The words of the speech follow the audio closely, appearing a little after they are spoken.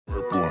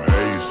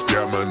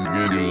Got my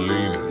nigga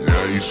leaning,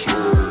 now you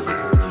swerving.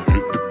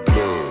 Hit the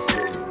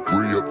plug,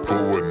 free up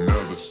for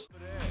another.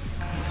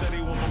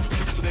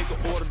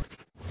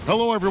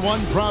 Hello everyone,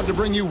 proud to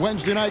bring you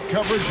Wednesday night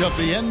coverage of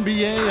the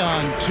NBA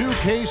on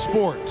 2K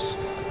Sports.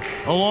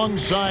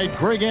 Alongside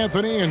Greg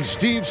Anthony and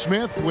Steve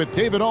Smith with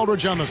David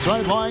Aldridge on the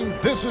sideline,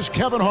 this is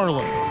Kevin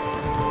Harlan.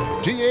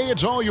 DA,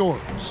 it's all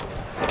yours.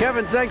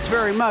 Kevin, thanks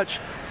very much.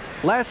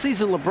 Last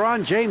season,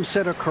 LeBron James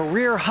set a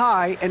career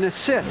high in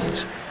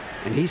assists,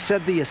 and he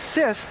said the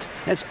assist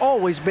has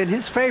always been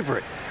his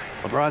favorite.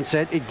 LeBron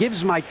said, "It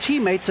gives my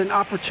teammates an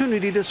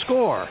opportunity to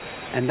score,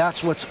 and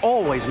that's what's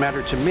always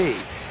mattered to me."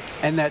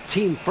 And that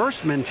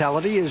team-first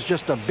mentality is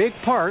just a big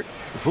part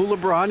of who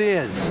LeBron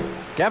is.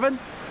 Kevin?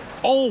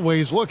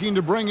 Always looking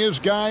to bring his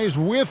guys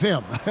with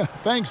him.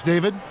 Thanks,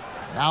 David.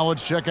 Now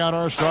let's check out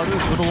our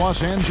starters for the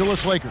Los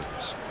Angeles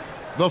Lakers.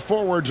 The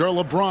forwards are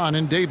LeBron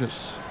and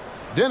Davis.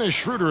 Dennis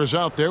Schroeder is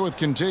out there with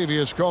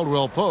Kentavious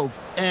Caldwell-Pope,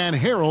 and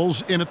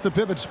Harrell's in at the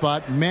pivot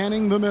spot,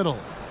 manning the middle.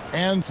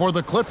 And for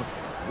the Clippers,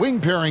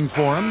 wing pairing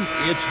for him,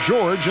 it's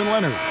George and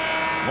Leonard.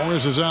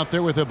 Morris is out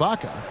there with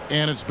Ibaka,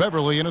 and it's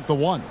Beverly in at the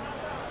 1.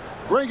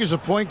 Greg is a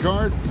point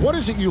guard. What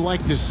is it you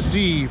like to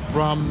see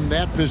from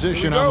that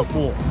position on the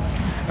floor?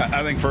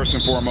 I think first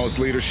and foremost,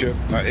 leadership.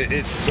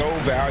 It's so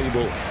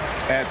valuable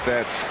at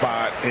that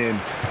spot, and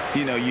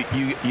you know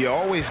you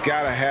always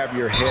got to have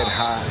your head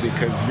high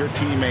because your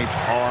teammates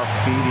are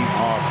feeding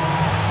off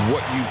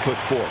what you put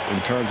forth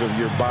in terms of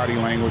your body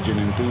language and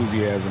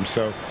enthusiasm.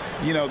 So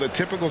you know the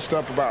typical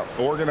stuff about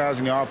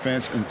organizing the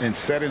offense and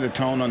setting the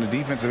tone on the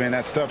defensive end,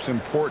 that stuff's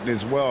important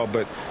as well,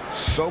 but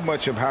so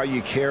much of how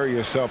you carry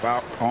yourself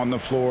out on the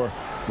floor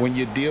when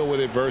you deal with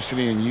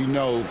adversity and you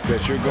know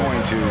that you're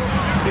going to,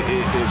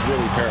 it is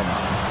really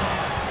paramount.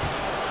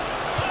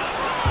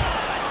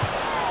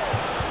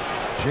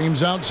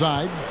 James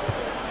outside.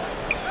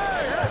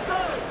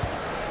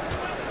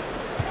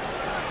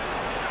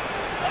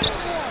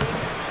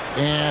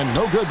 And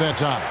no good that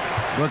time.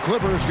 The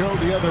Clippers go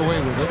the other way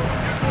with it.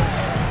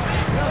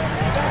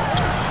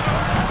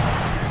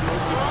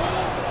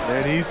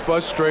 And he's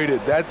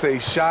frustrated. That's a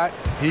shot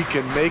he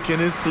can make in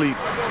his sleep.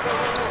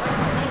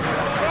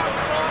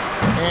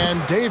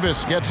 And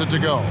Davis gets it to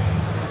go.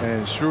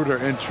 And Schroeder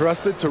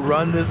entrusted to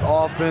run this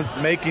offense,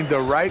 making the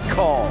right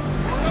call.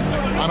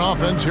 On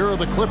offense, here are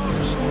the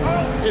Clippers.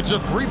 It's a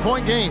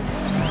three-point game.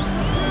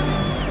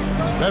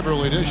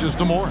 Beverly dishes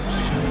to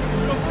Morris.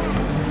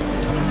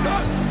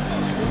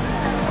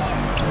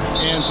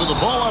 And so the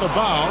ball out of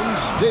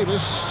bounds.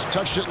 Davis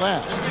touched it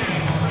last.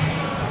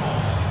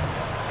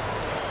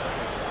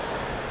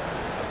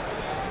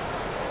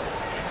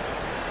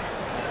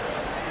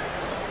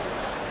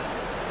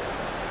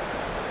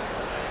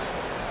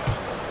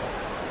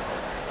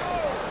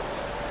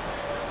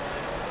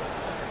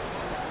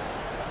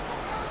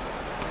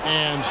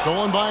 And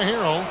stolen by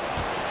Harrell.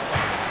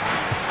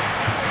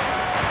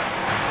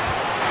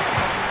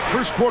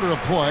 First quarter of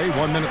play,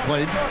 1 minute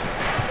played.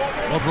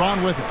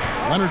 LeBron with it.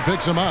 Leonard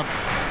picks him up.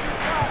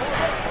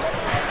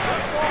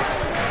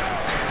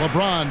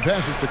 LeBron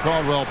passes to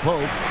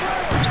Caldwell-Pope.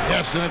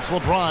 Yes, and it's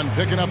LeBron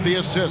picking up the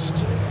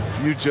assist.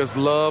 You just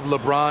love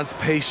LeBron's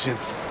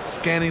patience.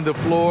 Scanning the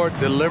floor,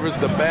 delivers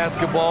the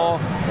basketball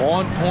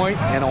on point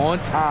and on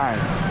time.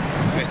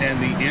 And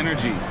the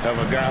energy of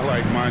a guy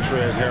like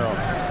Montrezl Harrell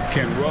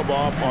can rub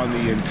off on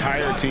the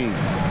entire team.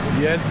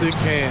 Yes, it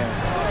can.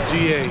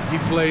 GA, he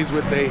plays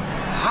with a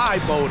high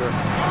motor,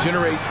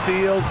 generates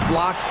steals,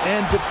 blocks,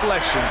 and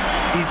deflections.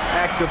 He's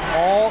active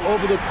all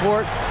over the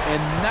court,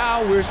 and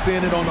now we're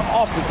seeing it on the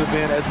offensive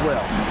end as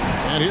well.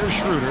 And here's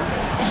Schroeder.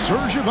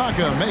 Serge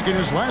Ibaka making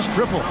his last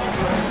triple.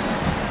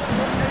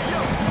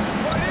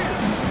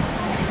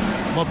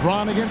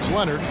 LeBron against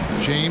Leonard.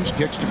 James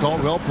kicks to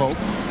Caldwell-Pope.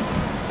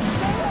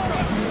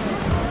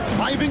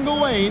 Driving the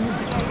lane.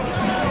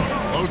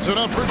 Loads it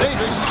up for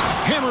Davis.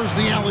 Hammers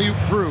the alley-oop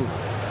through.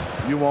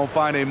 You won't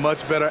find a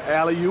much better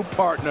alley-oop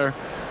partner.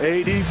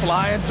 AD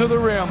flying to the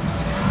rim.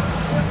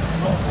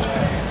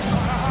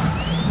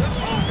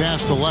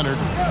 Pass to Leonard.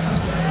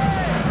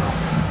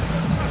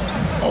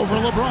 Over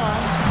LeBron.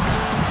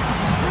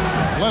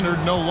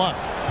 Leonard, no luck.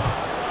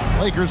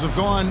 Lakers have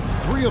gone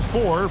 3 of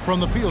 4 from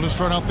the field to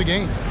start out the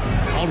game.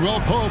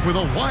 Caldwell-Pope with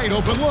a wide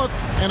open look.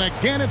 And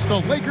again, it's the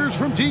Lakers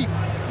from deep.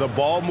 The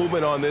ball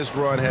movement on this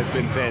run has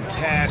been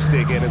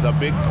fantastic and is a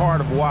big part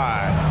of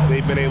why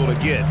they've been able to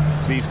get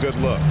these good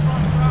looks.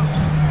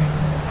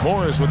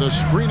 Morris with a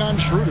screen on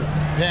Schroeder.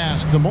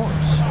 Pass to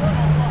Morris.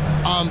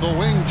 On the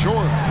wing,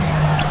 George.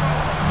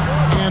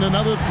 And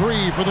another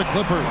 3 for the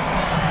Clippers.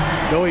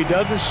 Though he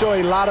doesn't show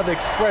a lot of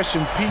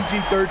expression,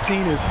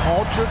 PG-13 is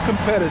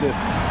ultra-competitive.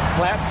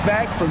 Claps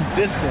back from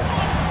distance.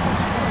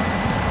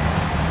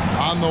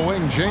 On the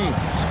wing, James.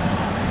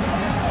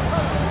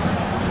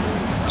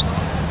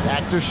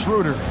 Back to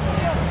Schroeder.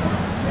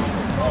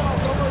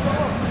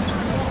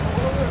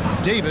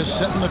 Davis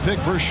setting the pick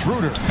for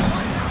Schroeder.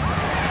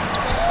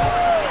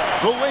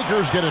 The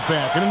Lakers get it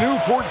back in a new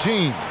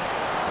 14.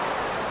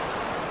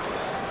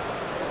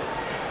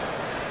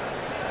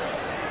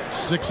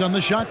 6 on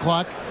the shot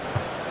clock.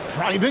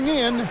 Driving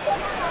in.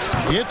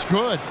 It's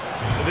good.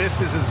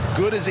 This is as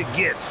good as it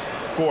gets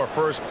for a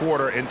first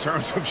quarter in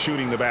terms of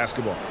shooting the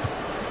basketball.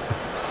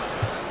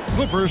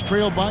 Clippers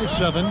trail by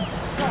 7.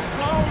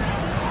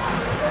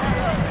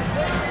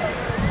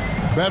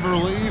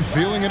 Beverly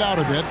feeling it out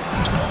a bit.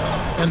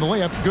 And the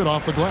layup's good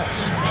off the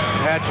glass.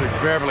 Patrick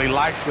Beverly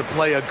likes to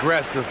play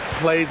aggressive,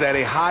 plays at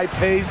a high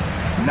pace.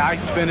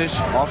 Nice finish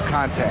off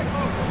contact.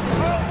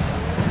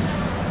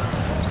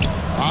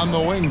 On the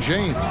wing,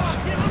 James.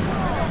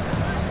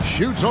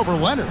 Shoots over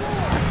Leonard.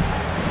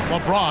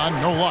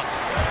 LeBron, no luck.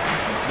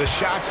 The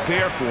shot's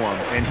there for him,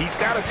 and he's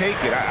got to take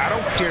it. I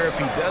don't care if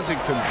he doesn't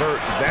convert.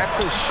 That's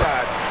a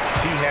shot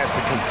he has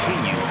to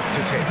continue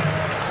to take.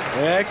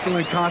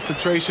 Excellent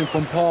concentration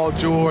from Paul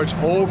George,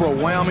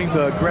 overwhelming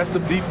the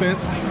aggressive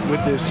defense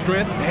with his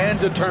strength and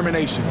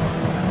determination.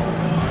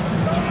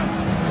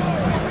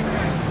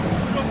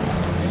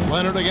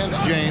 Leonard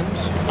against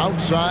James.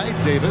 Outside,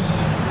 Davis.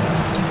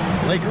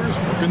 Lakers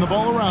working the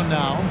ball around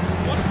now.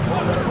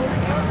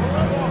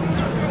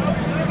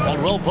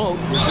 Caldwell Pope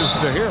wishes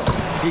to Harrell.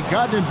 He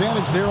got an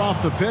advantage there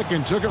off the pick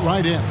and took it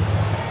right in.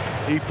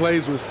 He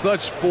plays with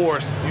such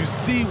force. You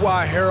see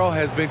why Harrell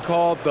has been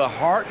called the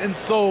heart and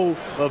soul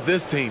of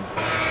this team.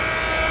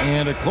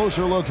 And a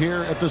closer look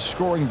here at the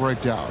scoring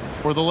breakdown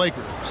for the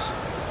Lakers.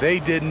 They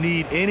didn't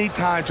need any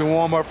time to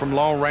warm up from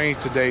long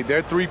range today.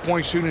 Their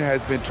three-point shooting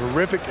has been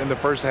terrific in the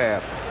first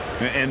half.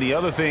 And the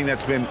other thing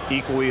that's been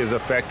equally as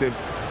effective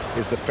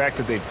is the fact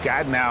that they've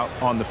gotten out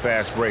on the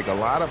fast break. A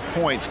lot of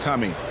points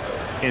coming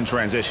in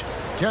transition.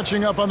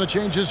 Catching up on the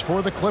changes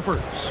for the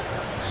Clippers.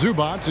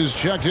 Zubac is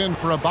checked in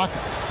for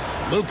Ibaka.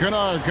 Luke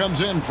Kennard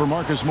comes in for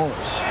Marcus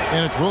Morris.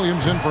 And it's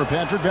Williams in for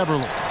Patrick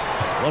Beverly.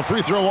 A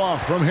free throw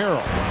off from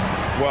Harrell.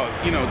 Well,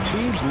 you know,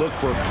 teams look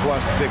for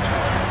 +6s.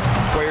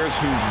 Players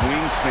whose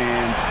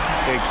wingspans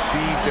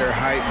exceed their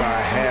height by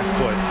a half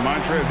foot.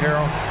 Montrezl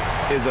Harrell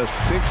is a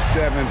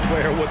 6'7"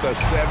 player with a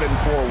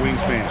 7'4"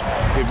 wingspan.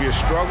 If you're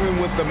struggling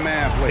with the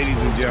math,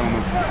 ladies and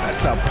gentlemen,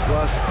 that's a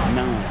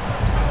 +9.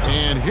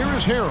 And here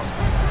is Harrell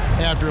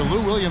after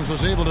Lou Williams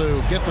was able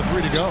to get the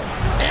three to go.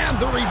 And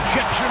the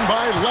rejection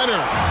by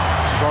Leonard.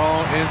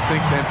 Strong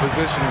instincts and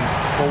positioning.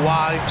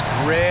 Kawhi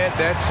read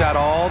that shot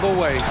all the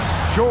way.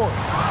 Short.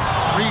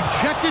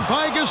 Rejected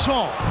by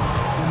Gasol.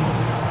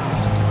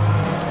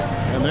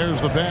 And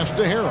there's the pass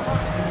to Harrell.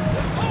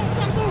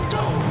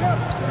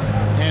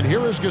 And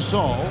here is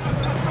Gasol.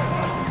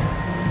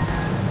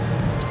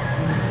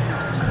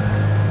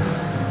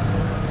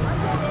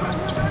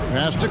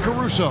 Pass to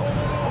Caruso.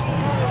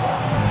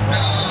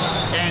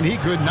 And he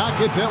could not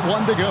get that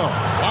one to go.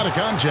 A lot of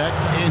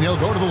contact, and he'll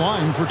go to the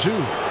line for 2.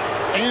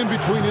 And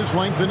between his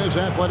length and his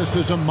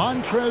athleticism,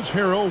 Montrezl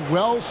Harrell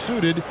well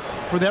suited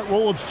for that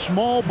role of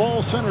small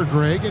ball center,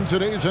 Greg, in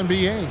today's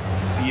NBA.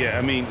 Yeah,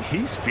 I mean,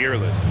 he's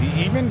fearless.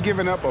 Even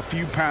giving up a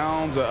few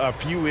pounds, a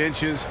few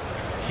inches,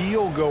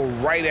 he'll go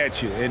right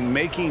at you and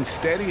making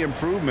steady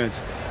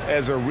improvements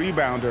as a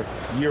rebounder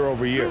year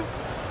over year.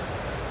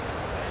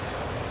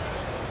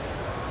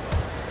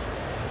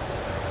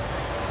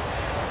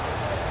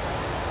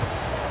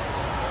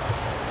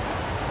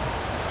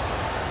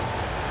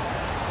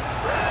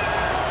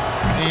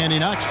 And he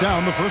knocks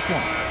down the first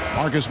one.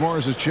 Marcus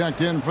Morris is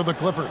checked in for the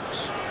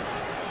Clippers.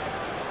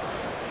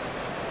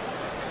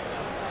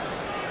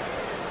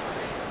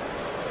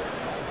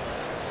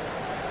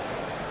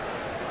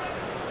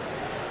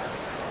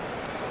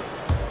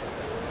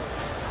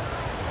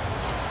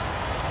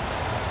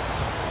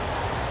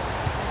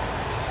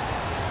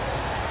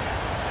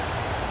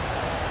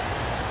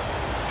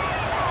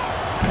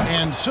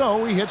 And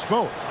so he hits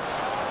both.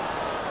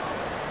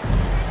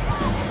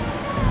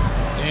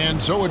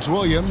 And so it's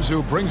Williams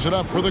who brings it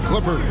up for the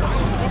Clippers.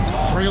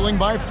 Trailing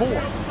by 4.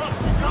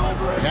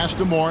 Pass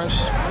to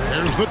Morris.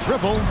 There's the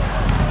triple.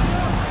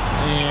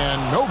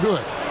 And no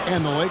good.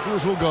 And the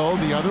Lakers will go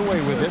the other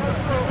way with it.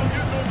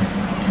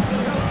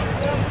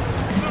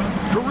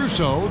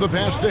 Caruso, the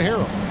pass to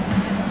Harrell.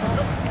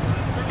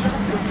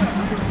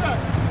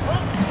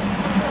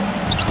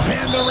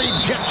 And the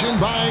rejection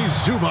by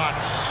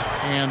Zubac.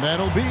 And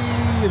that'll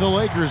be the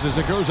Lakers as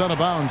it goes out of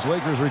bounds.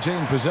 Lakers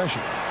retain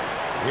possession.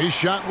 His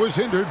shot was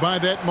hindered by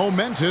that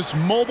momentous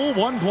mobile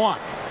one block.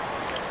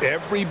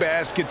 Every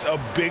basket's a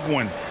big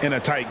one in a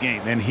tight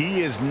game, and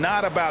he is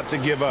not about to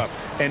give up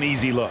an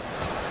easy look.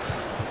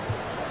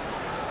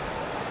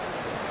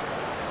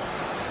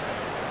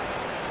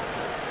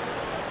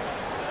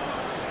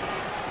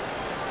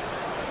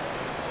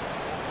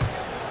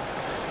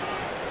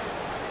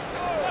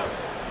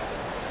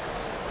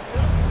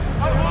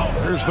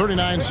 There's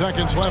 39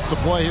 seconds left to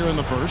play here in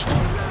the first.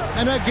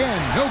 And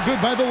again, no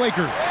good by the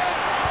Lakers.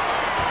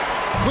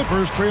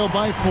 Clippers trail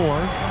by 4.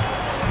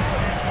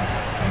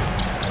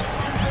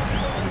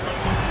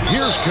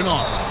 Here's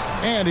Kennard.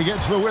 And he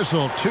gets the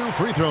whistle. 2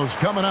 free throws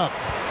coming up.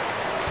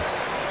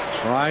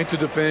 Trying to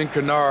defend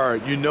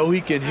Kennard. You know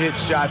he can hit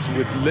shots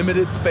with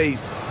limited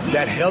space.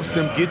 That helps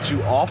him get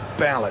you off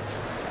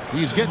balance.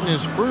 He's getting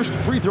his first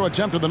free throw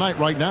attempt of the night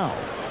right now.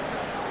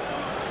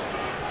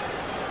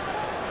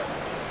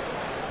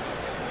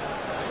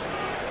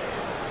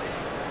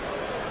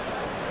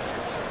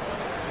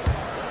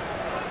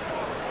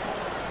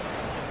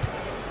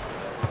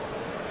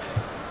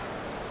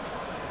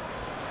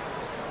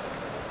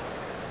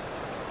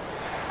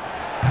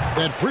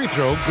 That free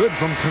throw good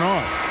from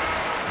Kennard.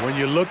 When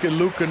you look at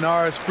Luke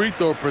Kennard's free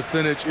throw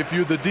percentage, if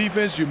you're the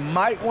defense, you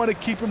might want to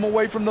keep him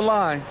away from the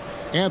line.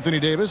 Anthony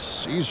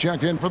Davis, he's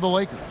checked in for the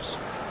Lakers.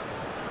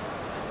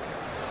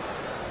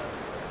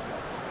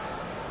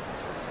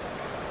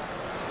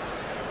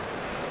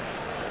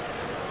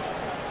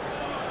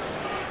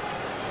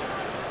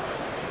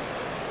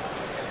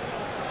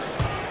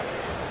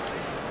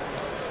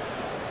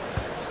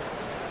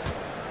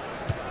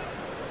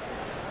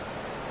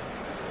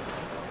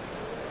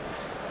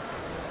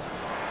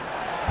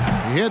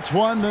 He hits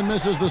one, then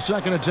misses the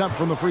second attempt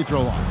from the free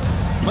throw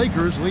line.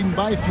 Lakers leading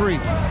by 3.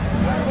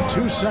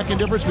 2-second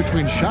difference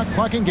between shot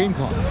clock and game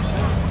clock.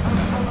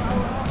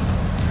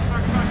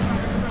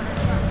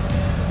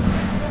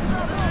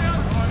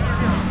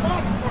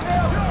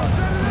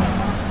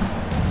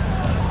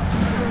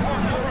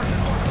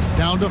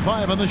 Down to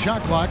 5 on the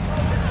shot clock.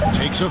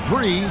 Takes a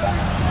 3.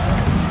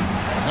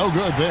 No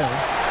good there.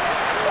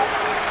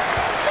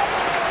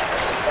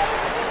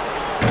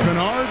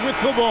 Kennard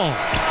with the ball.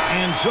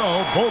 And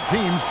so, both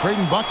teams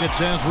trading buckets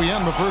as we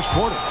end the first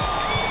quarter.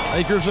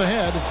 Lakers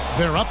ahead.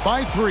 They're up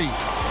by 3.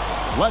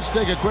 Let's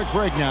take a quick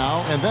break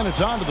now, and then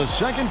it's on to the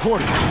second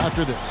quarter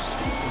after this.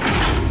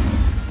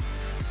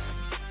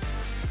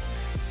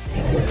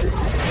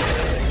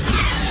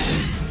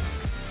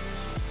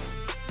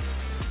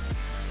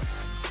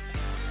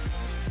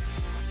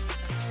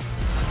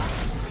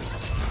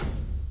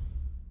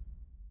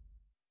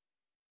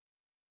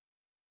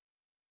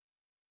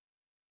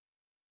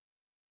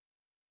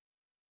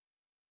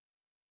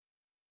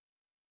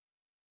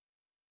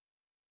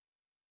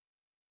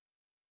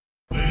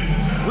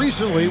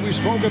 Recently, we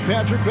spoke with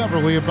Patrick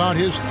Beverley about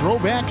his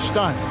throwback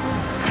style.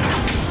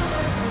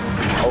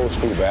 Old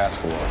school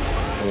basketball,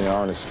 you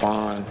know, and it's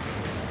fun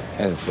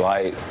and it's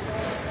light.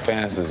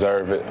 Fans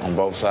deserve it on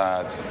both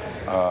sides.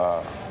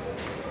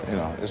 You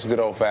know, it's good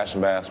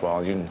old-fashioned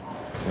basketball. You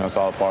know, it's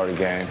all a part of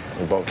the game.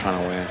 We're both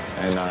trying to win,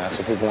 and that's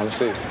what people want to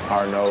see.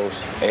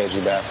 Hard-nosed,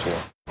 edgy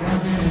basketball.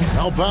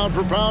 Now, pound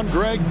for pound,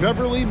 Greg,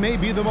 Beverley may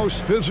be the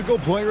most physical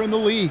player in the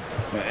league.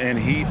 And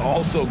he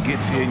also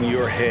gets in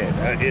your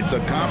head. It's a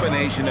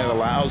combination that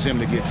allows him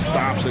to get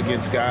stops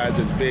against guys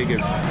as big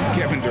as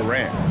Kevin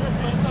Durant.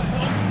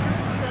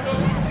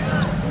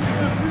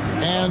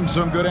 And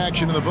some good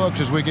action in the books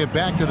as we get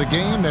back to the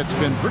game that's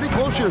been pretty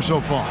close here so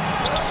far.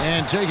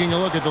 And taking a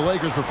look at the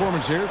Lakers'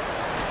 performance here,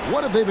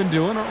 what have they been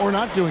doing or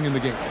not doing in the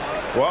game?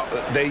 Well,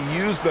 they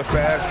use the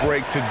fast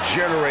break to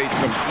generate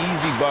some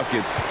easy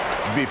buckets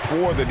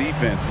before the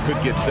defense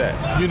could get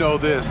set. You know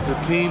this, the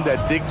team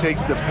that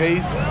dictates the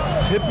pace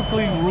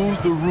typically rules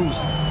the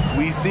roost.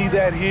 We see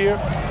that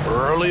here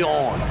early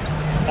on.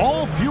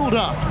 All fueled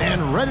up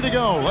and ready to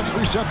go. Let's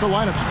reset the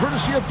lineups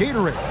courtesy of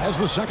Gatorade as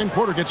the second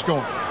quarter gets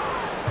going.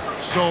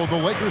 So the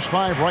Lakers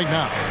 5 right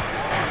now.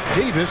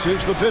 Davis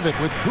is the pivot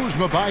with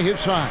Kuzma by his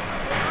side.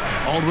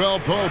 Caldwell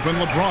Pope and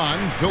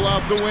LeBron fill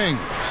out the wings.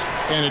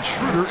 And it's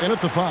Schroeder in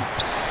at the 5.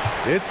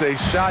 It's a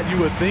shot you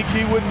would think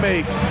he would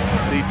make,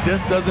 but he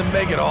just doesn't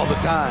make it all the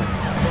time.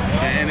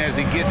 And as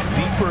he gets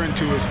deeper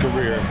into his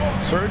career,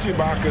 Serge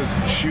Ibaka's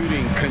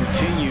shooting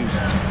continues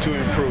to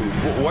improve.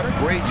 What a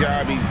great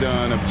job he's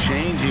done of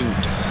changing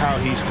how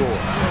he scores.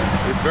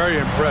 It's very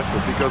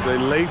impressive because a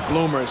late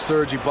bloomer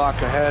Serge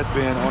Ibaka has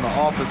been on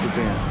the offensive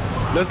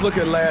end. Let's look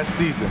at last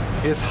season,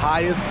 his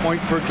highest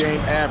point per game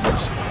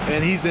average,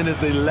 and he's in his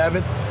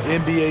 11th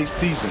NBA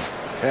season.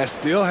 That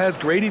still has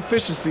great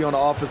efficiency on the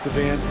offensive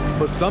end,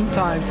 but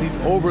sometimes he's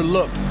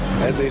overlooked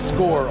as a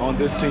scorer on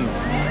this team.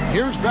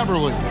 Here's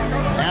Beverley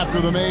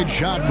after the made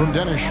shot from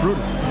Dennis Schroeder.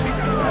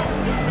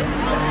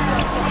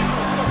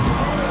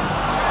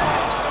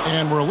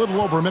 And we're a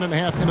little over a minute and a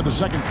half into the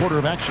second quarter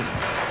of action.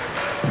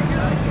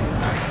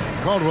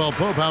 Caldwell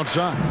Pope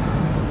outside.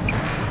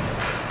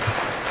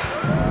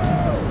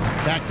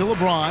 Back to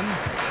LeBron.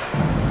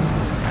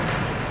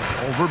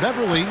 Over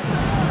Beverley.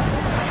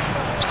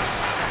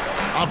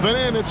 Up and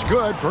in, it's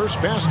good.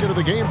 First basket of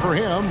the game for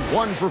him.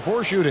 1 for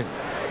 4 shooting.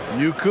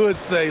 You could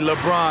say,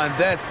 LeBron,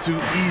 that's too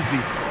easy.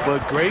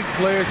 But great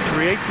players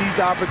create these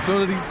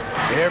opportunities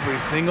every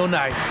single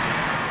night.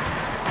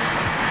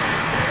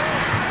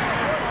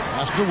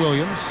 Pass to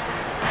Williams.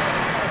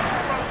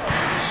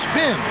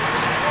 Spins.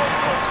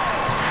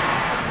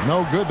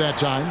 No good that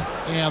time.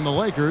 And the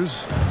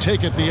Lakers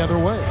take it the other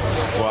way.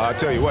 Well, I'll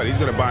tell you what, he's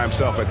going to buy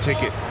himself a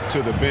ticket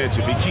to the bench.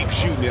 If he keeps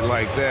shooting it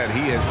like that,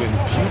 he has been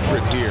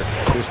putrid here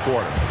this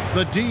quarter.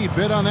 The D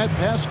bit on that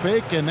pass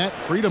fake, and that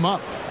freed him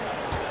up.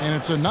 And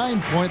it's a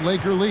 9-point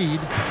Laker lead.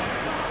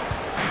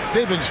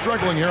 They've been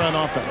struggling here on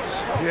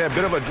offense. Yeah, a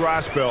bit of a dry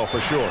spell for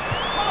sure.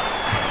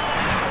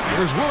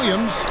 Here's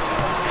Williams.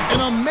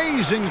 An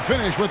amazing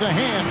finish with a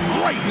hand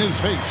right in his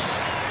face.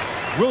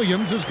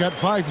 Williams has got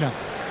 5 now.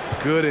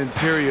 Good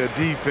interior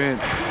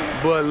defense,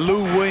 but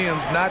Lou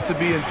Williams not to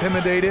be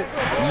intimidated,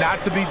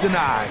 not to be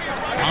denied.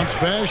 Bounce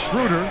pass,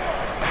 Schroeder.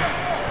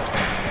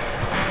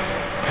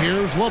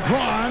 Here's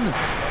LeBron.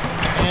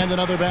 And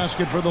another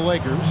basket for the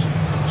Lakers.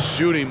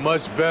 shooting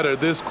much better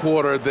this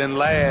quarter than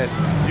last.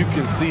 You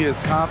can see his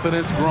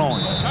confidence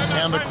growing.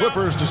 And the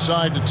Clippers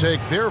decide to take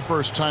their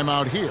first time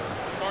out here.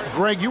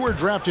 Greg, you were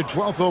drafted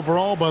 12th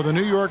overall by the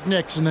New York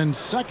Knicks and then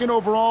 2nd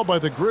overall by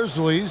the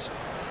Grizzlies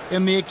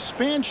in the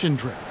expansion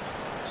draft.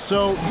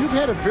 So you've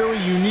had a very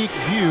unique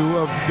view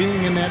of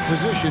being in that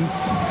position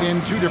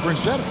in 2 different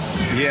settings.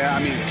 Yeah,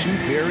 I mean, 2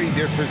 very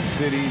different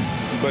cities,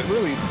 but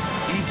really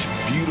each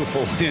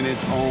beautiful in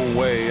its own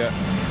way.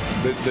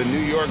 The New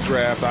York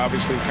draft,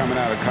 obviously coming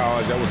out of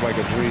college, that was like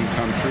a dream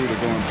come true to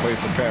go and play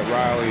for Pat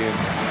Riley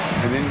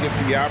and then get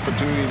the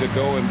opportunity to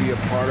go and be a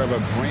part of a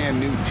brand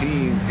new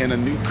team in a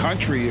new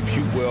country, if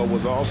you will,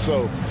 was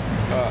also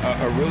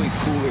a really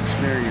cool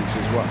experience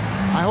as well.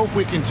 I hope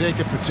we can take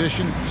a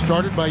petition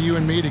started by you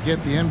and me to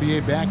get the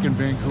NBA back in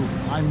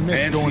Vancouver. I miss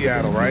and going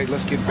Seattle, to right?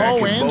 Let's get back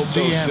in both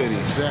Seattle. those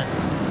cities.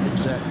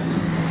 Exactly.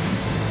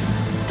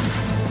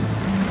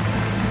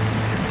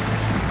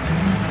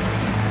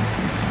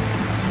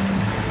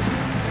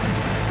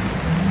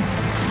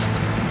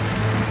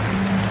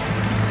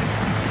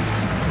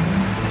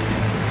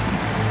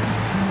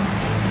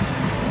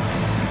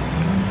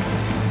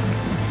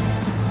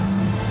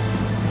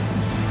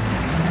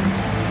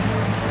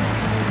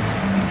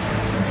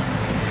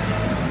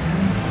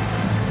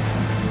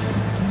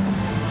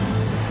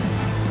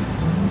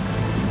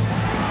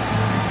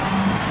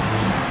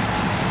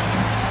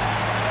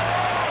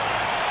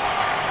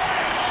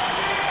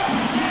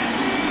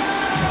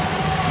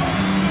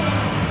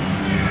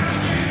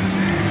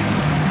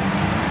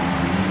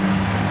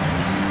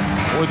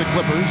 For the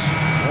Clippers,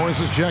 Morris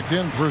is checked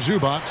in for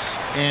Zubac,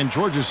 and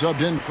George is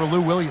subbed in for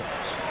Lou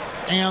Williams.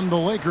 And the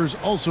Lakers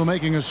also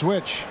making a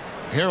switch.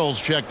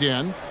 Harrell's checked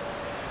in.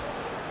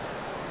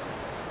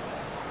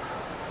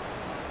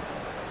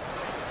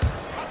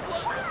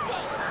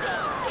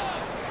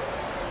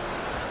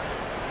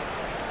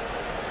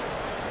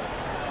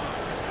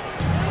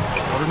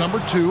 Quarter number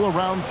 2,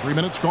 around 3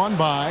 minutes gone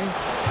by.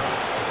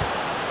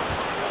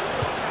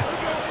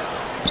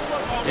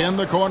 In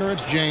the corner,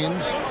 it's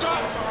James.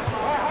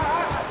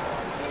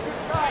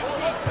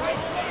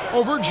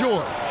 Over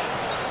George.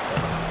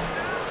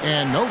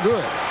 And no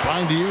good,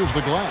 trying to use the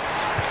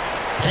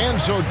glass.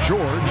 And so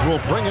George will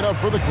bring it up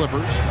for the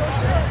Clippers.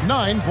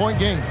 9-point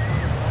game.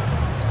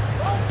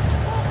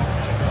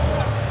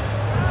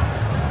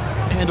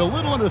 And a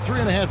little under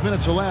 3.5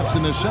 minutes elapsed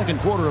in the second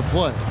quarter of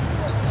play.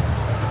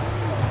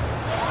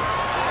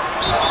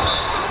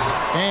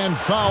 And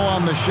foul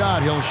on the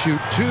shot. He'll shoot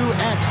 2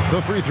 at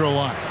the free throw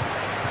line.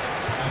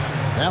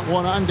 That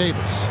one on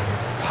Davis.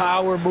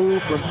 Power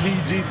move from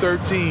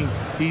PG-13.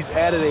 He's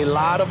added a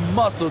lot of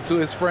muscle to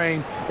his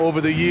frame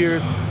over the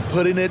years,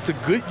 putting it to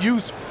good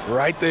use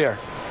right there.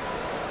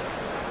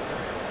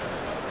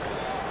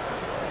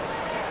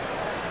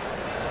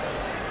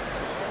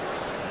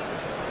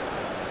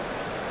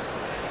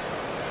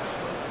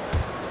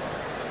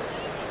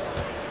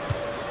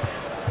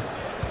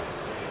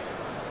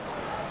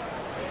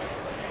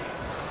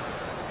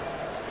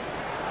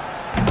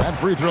 That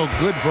free throw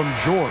good from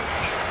George.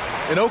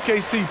 In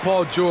OKC,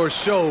 Paul George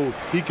showed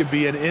he could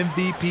be an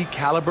MVP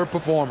caliber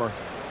performer.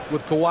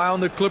 With Kawhi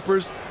on the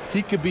Clippers,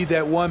 he could be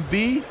that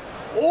 1B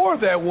or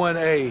that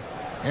 1A.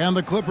 And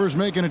the Clippers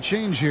making a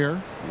change here.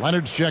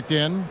 Leonard's checked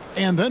in.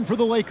 And then for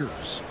the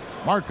Lakers,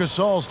 Marc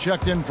Gasol's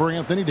checked in for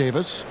Anthony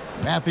Davis.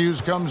 Matthews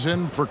comes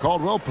in for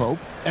Caldwell Pope.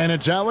 And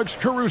it's Alex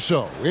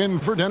Caruso in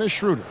for Dennis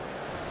Schroeder.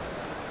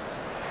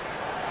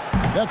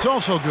 That's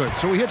also good,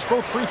 so he hits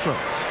both free throws.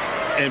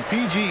 And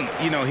PG,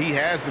 you know, he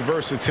has the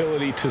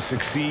versatility to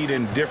succeed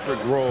in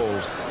different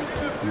roles.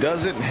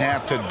 Doesn't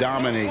have to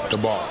dominate the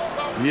ball.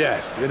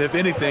 Yes, and if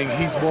anything,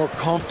 he's more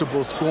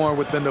comfortable scoring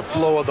within the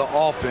flow of the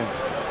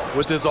offense.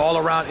 With his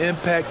all-around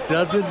impact,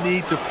 doesn't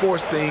need to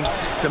force things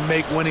to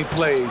make winning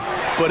plays.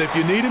 But if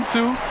you need him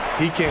to,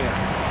 he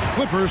can.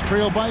 Clippers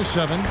trail by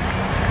 7.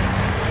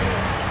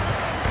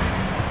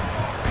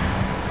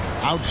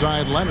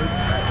 Outside Leonard.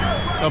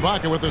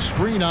 Ibaka with a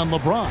screen on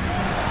LeBron.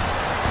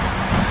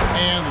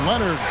 And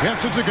Leonard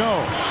gets it to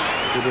go.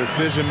 The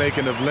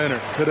decision-making of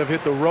Leonard could have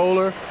hit the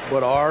roller,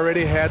 but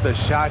already had the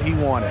shot he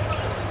wanted.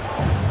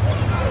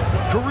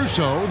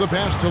 Caruso, the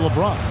pass to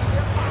LeBron.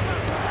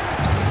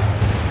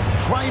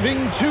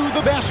 Driving to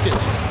the basket.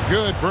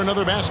 Good for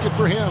another basket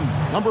for him.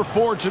 Number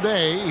 4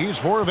 today. He's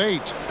 4 of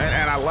 8.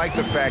 And I like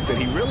the fact that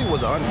he really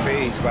was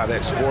unfazed by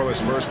that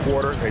scoreless first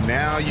quarter, and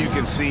now you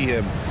can see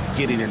him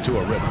getting into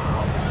a rhythm.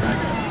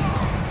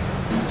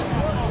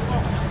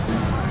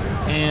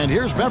 And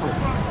here's Beverly.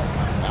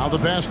 Now the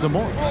pass to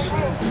Morris.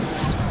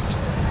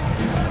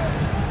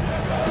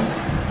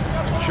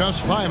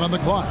 Just 5 on the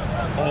clock.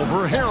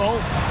 Over Harrell.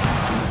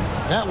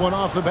 That one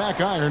off the back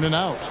iron and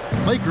out.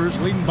 Lakers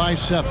leading by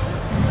 7.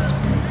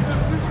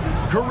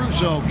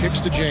 Caruso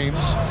kicks to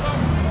James.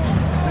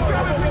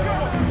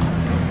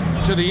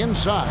 To the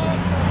inside.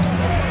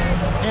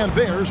 And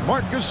there's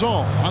Marc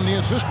Gasol on the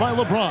assist by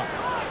LeBron.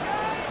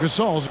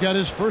 Gasol's got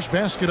his first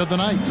basket of the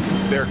night.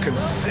 They're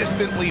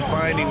consistently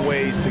finding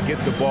ways to get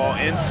the ball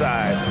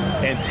inside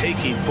and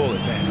taking full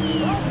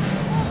advantage.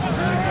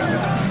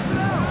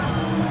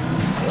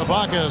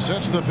 Ibaka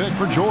sets the pick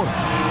for George.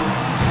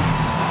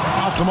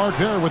 Off the mark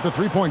there with the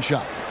three-point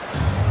shot.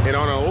 And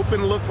on an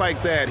open look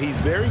like that,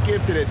 he's very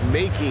gifted at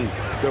making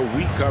the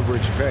weak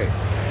coverage pay.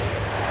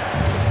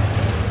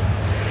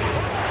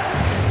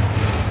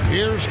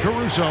 Here's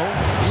Caruso.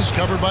 He's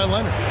covered by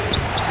Leonard.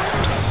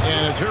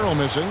 And it's Harrell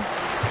missing.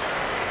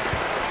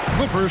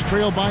 Clippers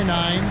trail by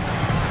 9.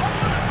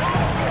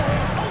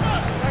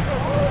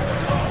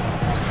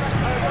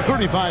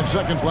 35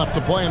 seconds left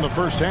to play in the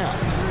first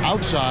half.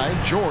 Outside,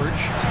 George,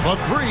 the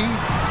three.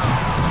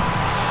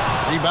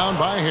 Rebound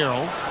by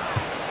Harrell.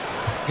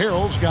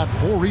 Harrell's got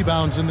 4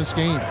 rebounds in this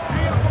game.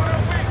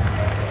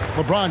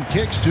 LeBron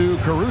kicks to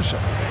Caruso.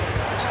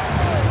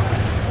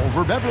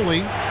 Over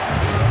Beverly.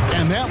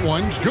 And that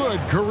one's good,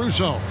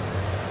 Caruso.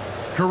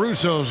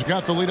 Caruso's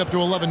got the lead up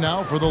to 11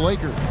 now for the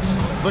Lakers.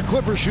 The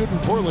Clippers shooting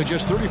poorly,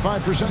 just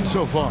 35%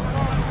 so far.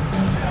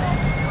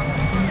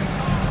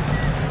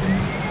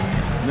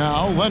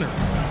 Now Leonard.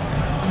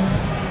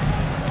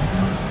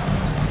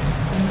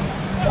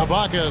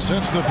 Ibaka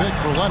sets the pick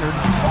for Leonard.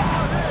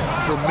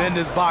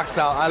 Tremendous box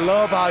out. I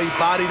love how he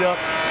bodied up,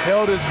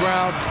 held his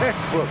ground.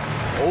 Textbook,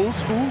 old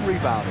school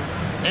rebounding.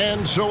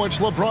 And so it's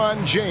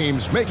LeBron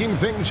James making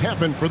things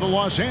happen for the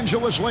Los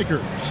Angeles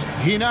Lakers.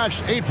 He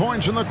notched 8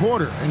 points in the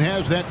quarter and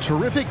has that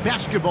terrific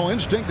basketball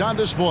instinct on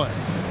display.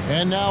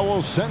 And now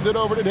we'll send it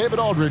over to David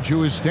Aldridge,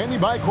 who is standing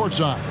by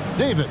courtside.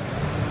 David.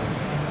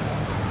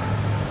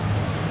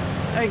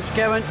 Thanks,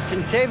 Kevin.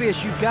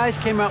 Contavious, you guys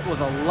came out with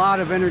a lot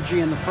of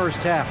energy in the first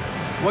half.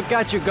 What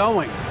got you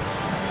going?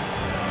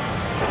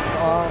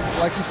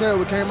 Like you said,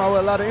 we came out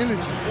with a lot of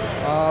energy.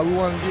 We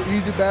wanted to get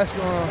easy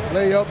basket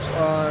layups,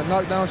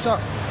 knock down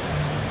shots.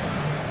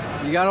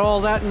 You got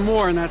all that and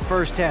more in that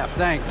first half.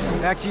 Thanks.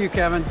 Back to you,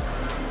 Kevin.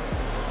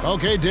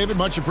 Okay, David,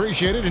 much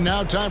appreciated. And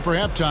now time for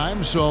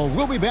halftime. So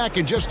we'll be back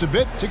in just a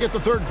bit to get the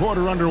third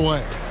quarter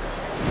underway.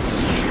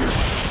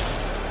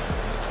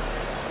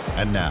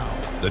 And now,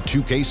 the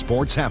 2K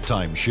Sports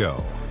Halftime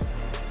Show.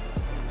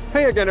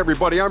 Hey again,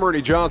 everybody. I'm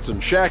Ernie Johnson.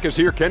 Shaq is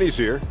here. Kenny's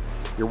here.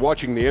 You're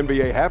watching the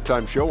NBA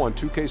Halftime Show on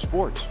 2K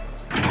Sports.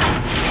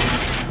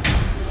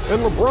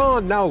 And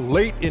LeBron, now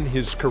late in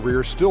his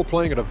career, still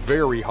playing at a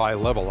very high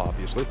level,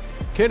 obviously.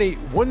 Kenny,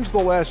 when's the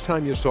last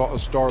time you saw a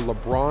star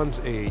LeBron's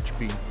age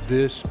be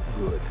this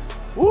good?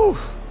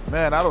 Oof,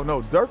 man, I don't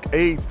know. Dirk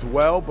aged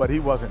well, but he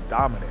wasn't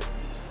dominant.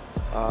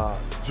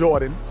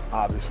 Jordan,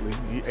 obviously,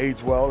 he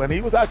aged well, and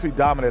he was actually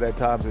dominant at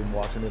times in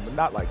Washington, but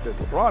not like this.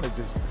 LeBron is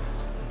just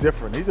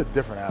different. He's a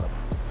different animal.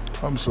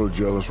 I'm so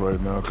jealous right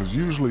now because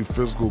usually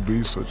physical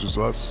beasts such as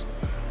us,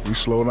 we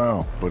slow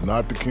down, but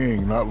not the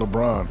king, not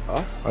LeBron.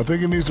 Us? I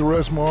think he needs to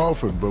rest more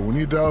often, but when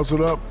he dials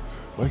it up,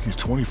 like he's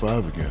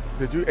 25 again.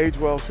 Did you age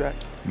well, Shaq?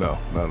 No,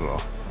 not at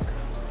all.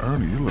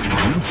 Ernie, you look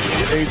beautiful.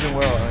 You're aging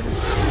well,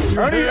 Ernie.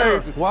 Ernie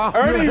aged. Wow.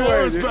 Ernie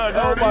hair's aged. back,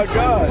 Oh, Ernie. my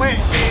God.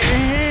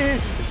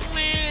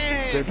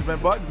 Benjamin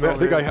Buttons Man,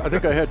 over I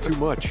think I had too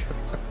much.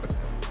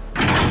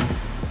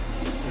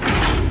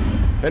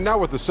 And now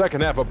with the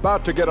second half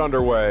about to get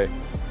underway,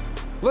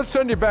 let's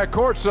send you back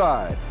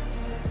courtside.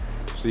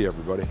 See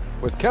everybody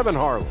with Kevin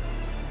Harlan.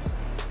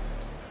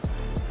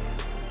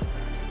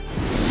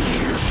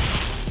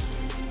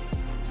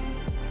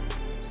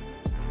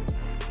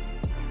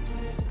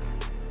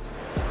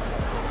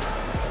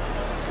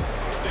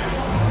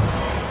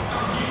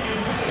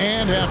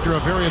 And after a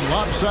very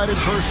lopsided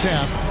first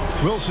half,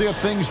 we'll see if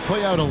things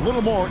play out a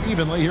little more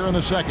evenly here in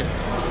the second.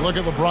 Look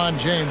at LeBron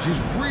James.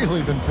 He's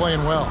really been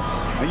playing well.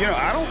 And, you know,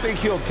 I don't think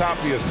he'll top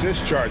the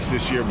assist charts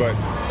this year, but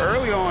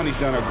early on he's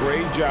done a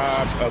great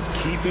job of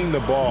keeping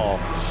the ball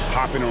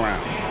hopping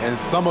around. And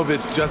some of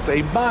it's just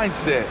a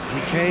mindset.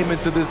 He came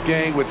into this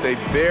game with a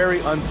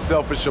very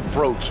unselfish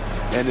approach,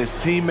 and his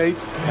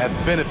teammates have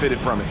benefited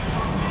from it.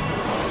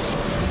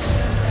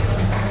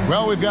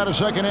 Well, we've got a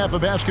second half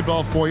of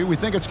basketball for you. We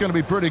think it's going to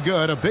be pretty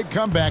good. A big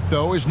comeback,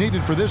 though, is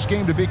needed for this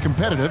game to be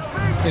competitive,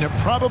 and it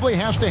probably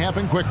has to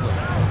happen quickly.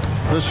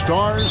 The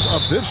stars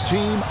of this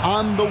team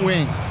on the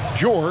wing,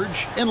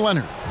 George and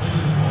Leonard.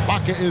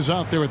 Ibaka is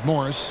out there with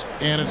Morris,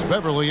 and it's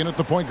Beverly in at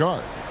the point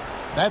guard.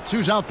 That's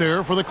who's out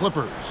there for the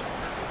Clippers.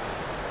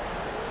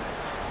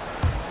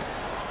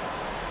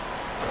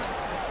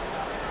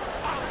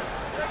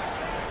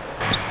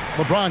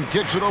 LeBron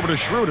kicks it over to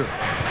Schroeder.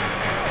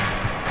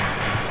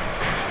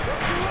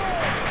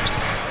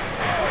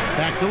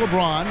 Back to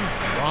LeBron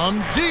from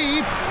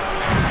deep.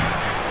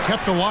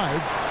 Kept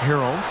alive,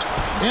 Harrell.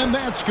 And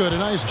that's good. A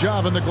nice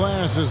job in the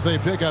glass as they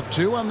pick up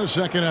 2 on the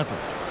second effort.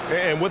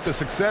 And with the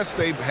success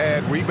they've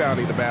had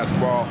rebounding the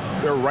basketball,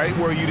 they're right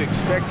where you'd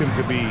expect them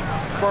to be,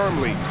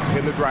 firmly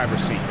in the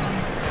driver's seat.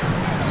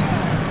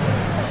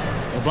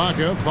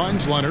 Ibaka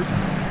finds Leonard.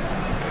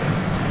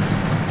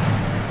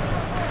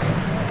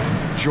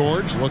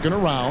 George looking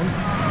around.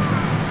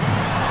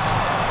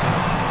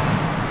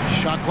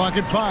 Shot clock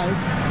at 5.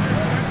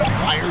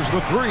 Fires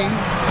the 3.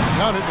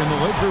 Count it, and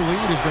the Laker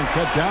lead has been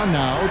cut down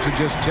now to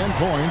just 10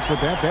 points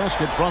with that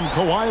basket from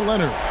Kawhi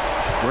Leonard.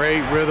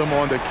 Great rhythm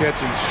on the catch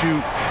and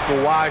shoot.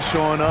 Kawhi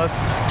showing us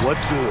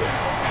what's good.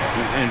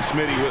 And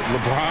Smitty, with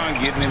LeBron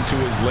getting into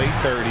his late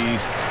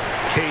 30s,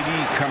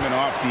 KD coming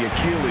off the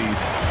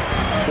Achilles,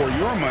 for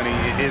your money,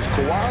 is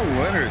Kawhi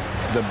Leonard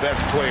the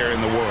best player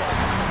in the world?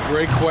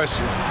 Great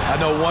question. I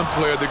know one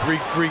player, the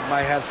Greek Freak,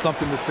 might have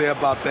something to say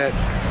about that.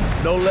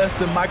 No less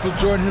than Michael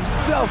Jordan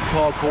himself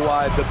called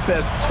Kawhi the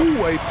best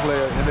two-way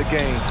player in the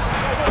game.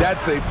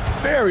 That's a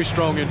very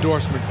strong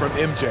endorsement from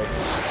MJ.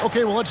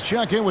 Okay, well, let's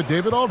check in with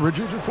David Aldridge,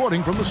 who's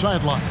reporting from the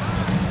sidelines.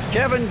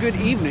 Kevin, good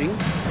evening.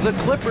 The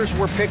Clippers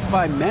were picked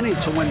by many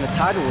to win the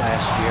title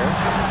last year.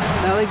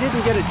 Now, they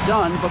didn't get it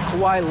done, but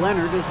Kawhi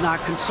Leonard is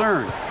not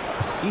concerned.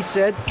 He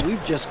said,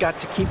 "We've just got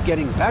to keep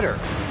getting better,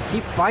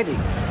 keep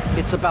fighting.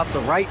 It's about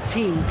the right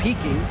team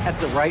peaking at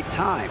the right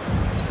time."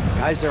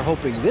 Guys are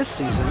hoping this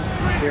season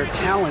their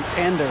talent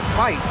and their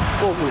fight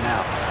will win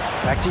out.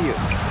 Back to you.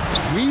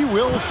 We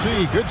will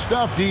see. Good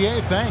stuff,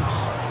 D.A. Thanks.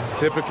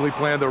 Typically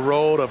playing the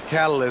role of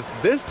catalyst,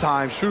 this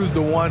time Schroeder's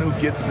the one who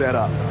gets set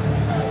up.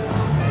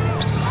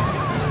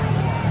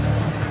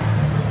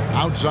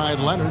 Outside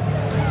Leonard.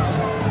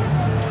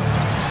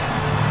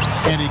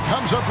 And he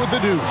comes up with the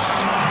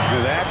deuce.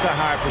 Now that's a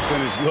high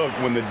percentage look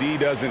when the D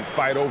doesn't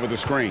fight over the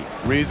screen.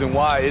 Reason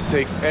why it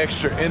takes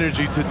extra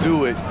energy to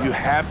do it. You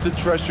have to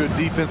trust your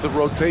defensive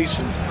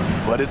rotations,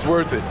 but it's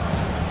worth it.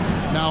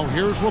 Now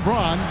here's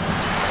LeBron.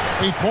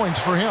 8 points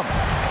for him.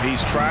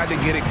 He's tried to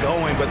get it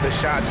going, but the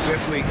shots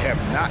simply have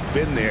not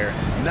been there.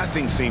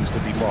 Nothing seems to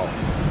be falling.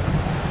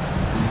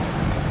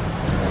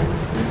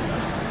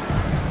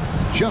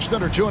 Just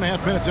under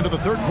 2.5 minutes into the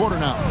third quarter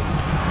now.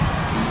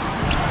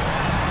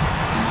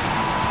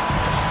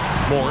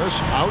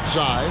 Morris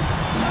outside.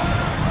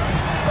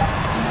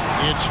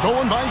 It's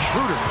stolen by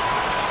Schroeder.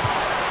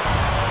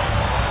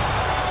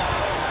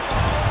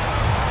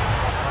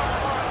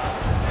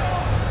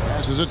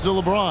 Passes it to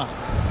LeBron.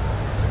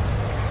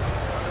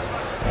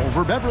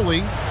 Over Beverly.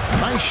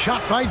 Nice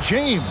shot by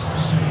James.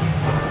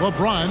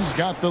 LeBron's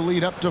got the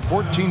lead up to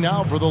 14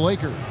 now for the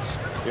Lakers.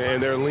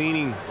 And they're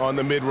leaning on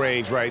the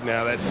mid-range right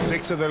now. That's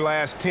 6 of their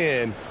last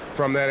 10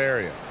 from that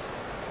area.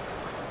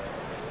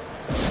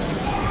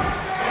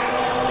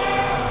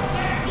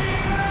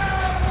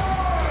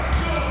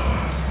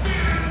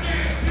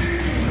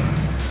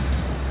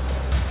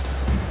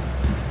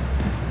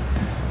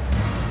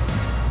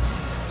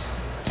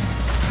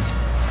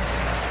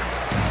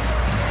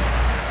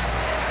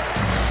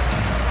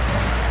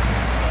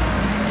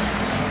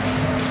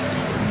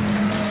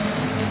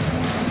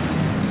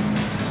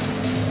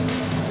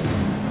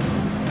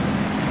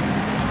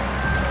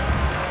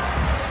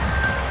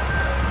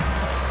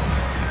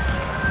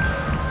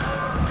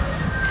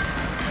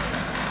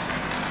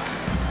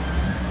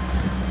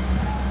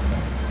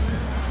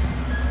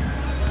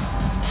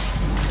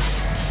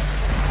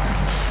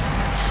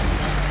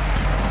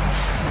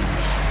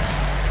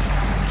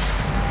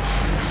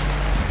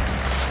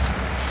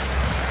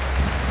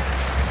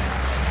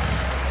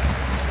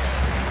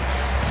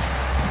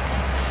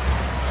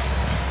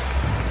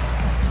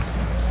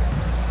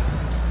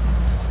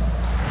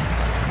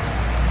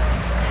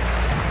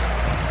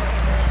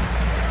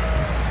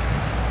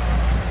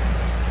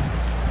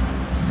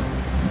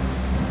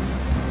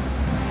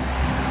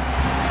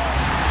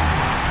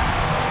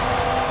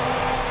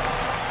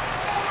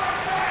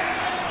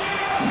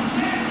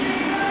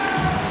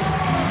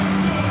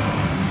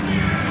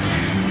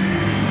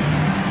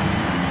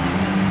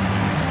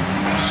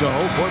 So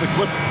for the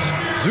Clippers,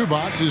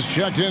 Zubac is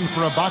checked in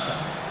for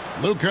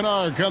Ibaka. Luke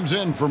Kennard comes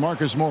in for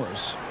Marcus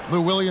Morris.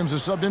 Lou Williams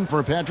is subbed in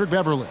for Patrick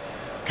Beverly.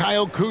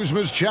 Kyle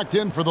Kuzma's checked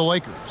in for the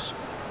Lakers.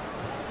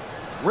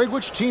 Rig,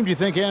 which team do you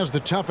think has the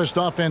toughest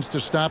offense to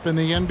stop in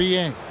the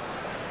NBA?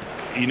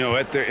 You know,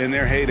 in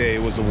their heyday,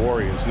 it was the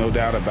Warriors, no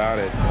doubt about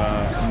it.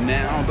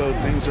 Now, though,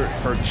 things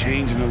are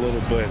changing a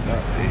little bit.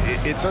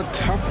 It's a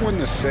tough one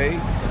to say.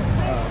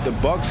 The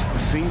Bucks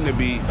seem to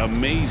be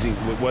amazing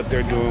with what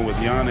they're doing with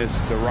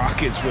Giannis. The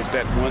Rockets with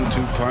that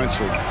 1-2 punch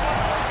with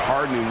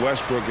Harden and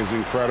Westbrook is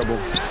incredible.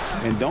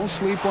 And don't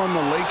sleep on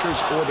the Lakers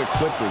or the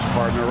Clippers,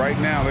 partner. Right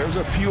now, there's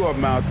a few of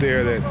them out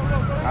there that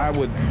I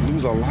would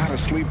lose a lot of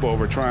sleep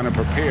over trying to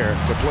prepare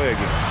to play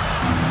against.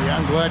 Yeah,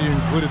 I'm glad you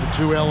included the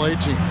two LA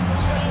teams.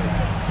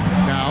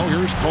 Now,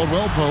 here's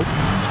Caldwell Pope.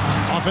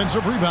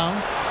 Offensive rebound.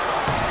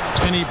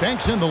 And he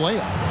banks in the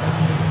layup.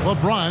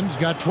 LeBron's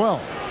got 12.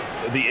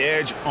 The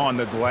edge on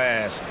the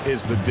glass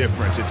is the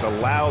difference. It's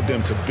allowed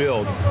them to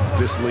build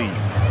this lead.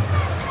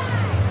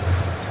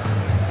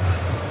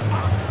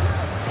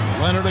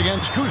 Leonard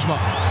against Kuzma.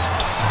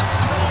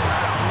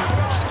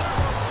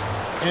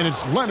 And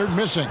it's Leonard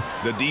missing.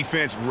 The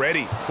defense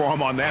ready for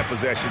him on that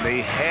possession.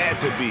 They had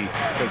to be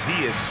because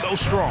he is so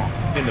strong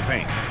in the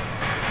paint.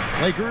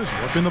 Lakers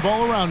working the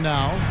ball around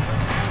now.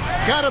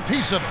 Got a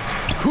piece of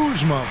it.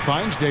 Kuzma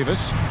finds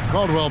Davis.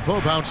 Caldwell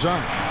Pope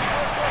outside.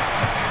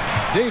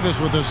 Davis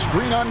with a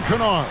screen on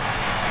Kennard.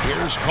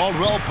 Here's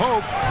Caldwell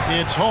Pope.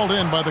 It's hauled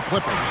in by the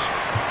Clippers.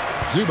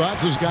 Zubac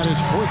has got his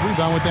 4th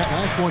rebound with that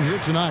last one here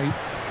tonight.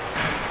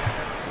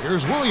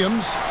 Here's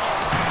Williams.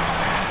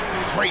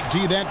 Straight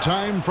D that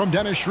time from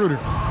Dennis Schroeder.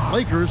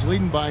 Lakers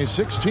leading by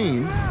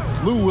 16.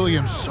 Lou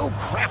Williams, so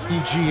crafty,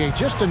 GA,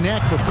 just a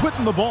knack for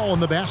putting the ball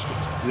in the basket.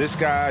 This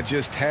guy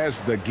just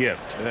has the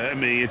gift. I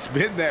mean, it's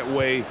been that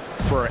way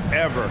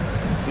forever.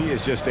 He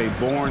is just a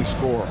born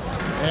scorer.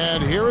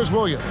 And here is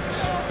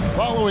Williams,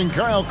 following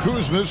Kyle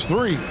Kuzma's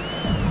three.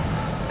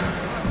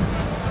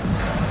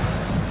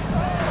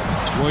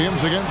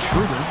 Williams against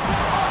Schroeder.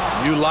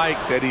 You like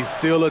that he's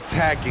still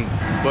attacking,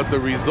 but the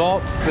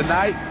results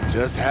tonight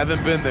just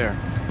haven't been there.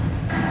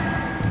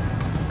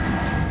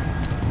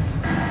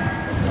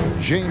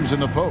 James in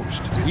the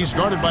post. He's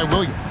guarded by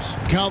Williams.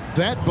 Count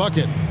that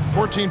bucket.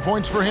 14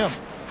 points for him.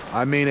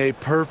 I mean, a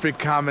perfect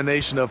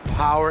combination of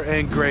power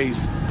and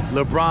grace.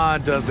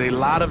 LeBron does a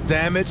lot of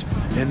damage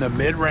in the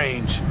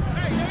mid-range.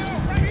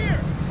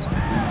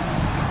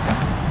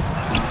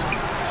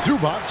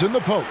 Zubac's in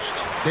the post.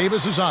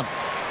 Davis is on it.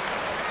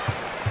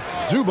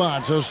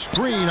 Zubac's a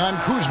screen on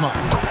Kuzma.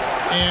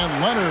 And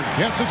Leonard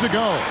gets it to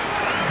go.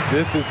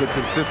 This is the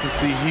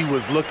consistency he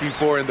was looking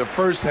for in the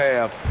first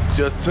half.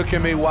 Just took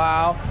him a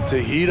while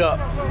to heat up.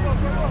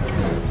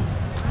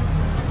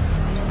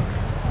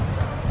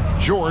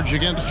 George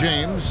against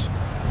James.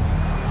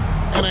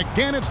 And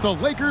again, it's the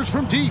Lakers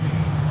from deep.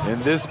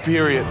 In this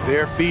period,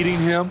 they're feeding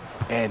him,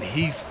 and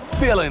he's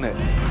feeling it.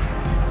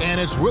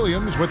 And it's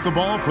Williams with the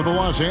ball for the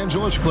Los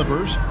Angeles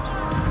Clippers.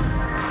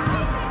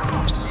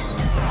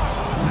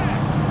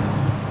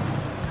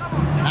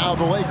 Now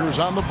the Lakers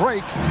on the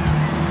break.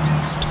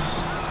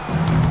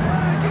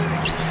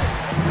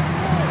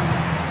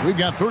 We've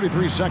got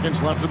 33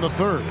 seconds left in the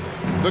third.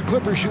 The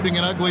Clippers shooting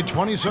an ugly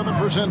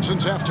 27%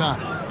 since halftime.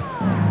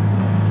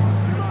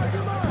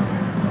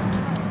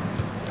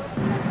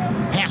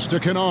 Pass to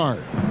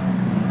Kennard.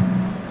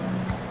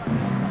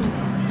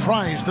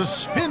 Tries the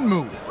spin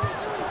move.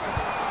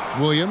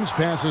 Williams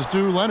passes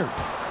to Leonard.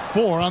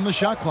 4 on the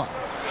shot clock.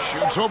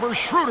 Shoots over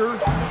Schroeder.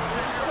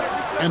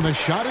 And the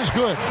shot is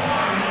good.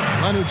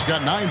 Leonard's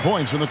got 9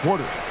 points in the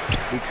quarter.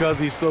 Because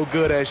he's so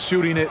good at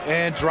shooting it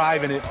and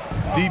driving it,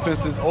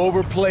 defenses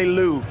overplay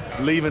Lou,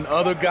 leaving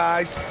other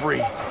guys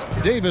free.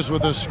 Davis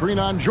with a screen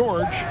on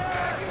George.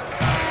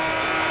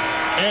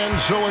 And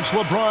so it's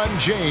LeBron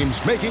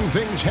James making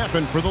things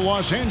happen for the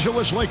Los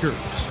Angeles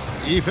Lakers.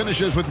 He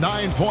finishes with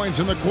 9 points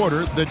in the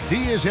quarter. The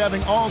D is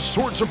having all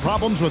sorts of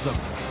problems with him.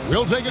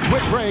 We'll take a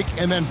quick break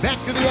and then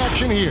back to the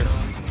action here.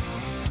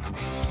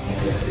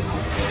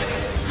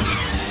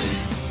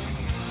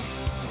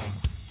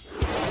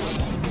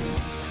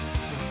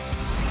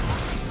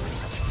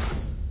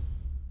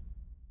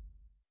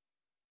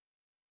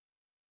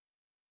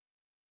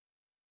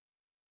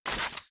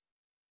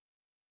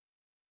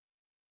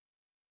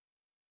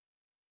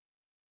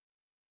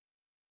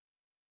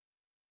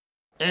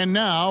 And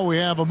now we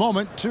have a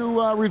moment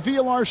to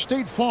reveal our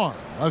State Farm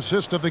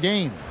assist of the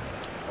game.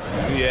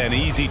 Yeah, an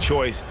easy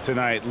choice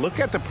tonight. Look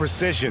at the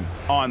precision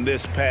on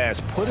this pass.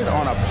 Put it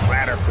on a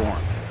platter for him.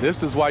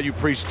 This is why you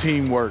preach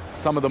teamwork.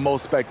 Some of the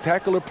most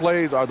spectacular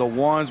plays are the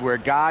ones where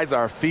guys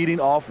are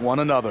feeding off one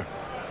another.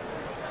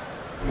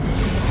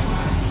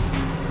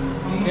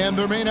 And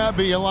there may not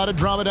be a lot of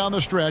drama down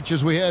the stretch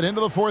as we head into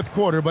the fourth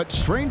quarter, but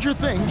stranger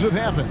things have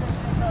happened.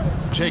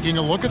 Taking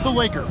a look at the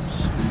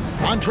Lakers.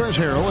 Montrezl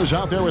Harrell is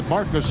out there with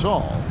Marc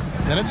Gasol.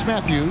 Then it's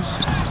Matthews.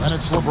 Then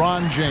it's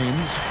LeBron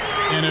James.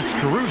 And it's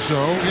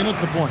Caruso in at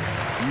the point.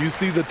 You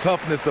see the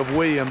toughness of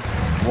Williams.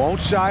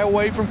 Won't shy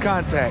away from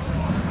contact.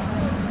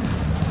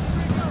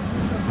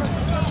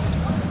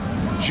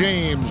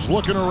 James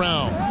looking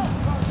around.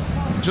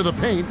 To the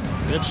paint.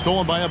 It's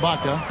stolen by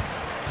Ibaka.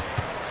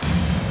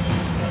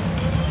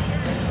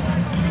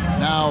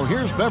 Now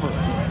here's Beverly.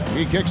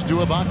 He kicks to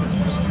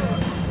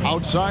Ibaka.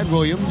 Outside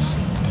Williams.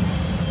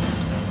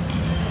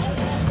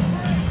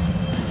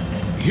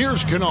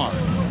 Here's Kennard.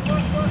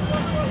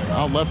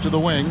 Out left to the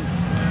wing.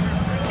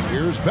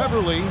 Here's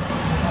Beverly.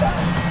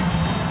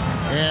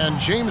 And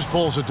James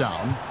pulls it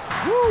down.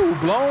 Woo,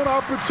 blown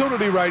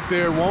opportunity right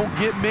there. Won't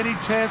get many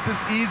chances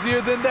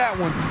easier than that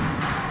one.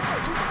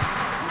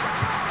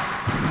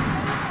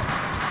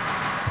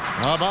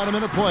 About a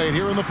minute played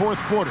here in the fourth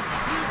quarter.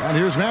 And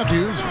here's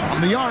Matthews from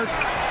the arc.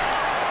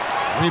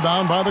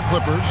 Rebound by the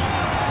Clippers.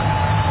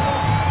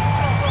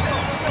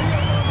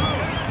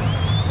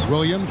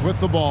 Williams with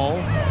the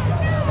ball.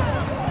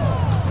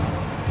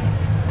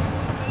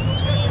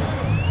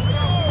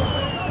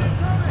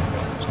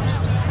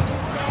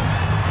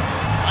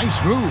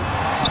 Nice move.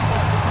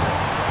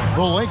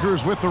 The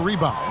Lakers with the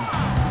rebound.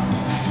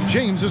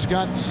 James has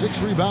got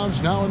 6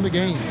 rebounds now in the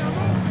game.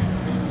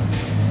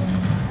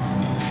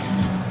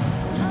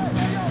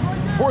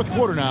 Fourth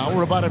quarter now.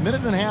 We're about a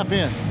minute and a half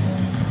in.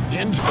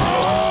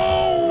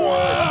 Oh,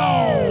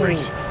 wow!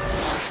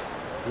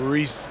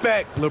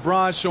 Respect.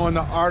 LeBron showing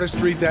the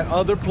artistry that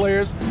other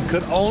players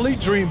could only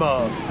dream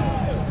of.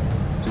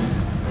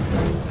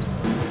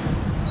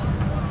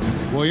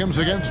 Williams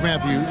against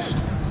Matthews.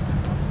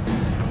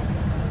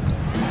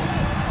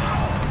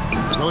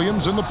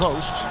 Williams in the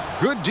post.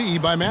 Good D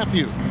by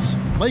Matthews.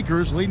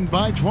 Lakers leading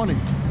by 20.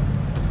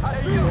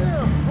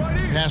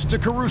 Pass to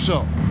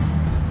Caruso.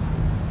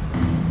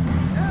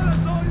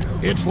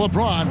 It's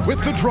LeBron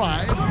with the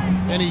drive,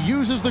 and he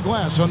uses the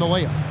glass on the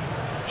layup.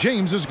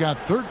 James has got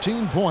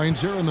 13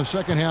 points here in the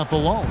second half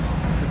alone.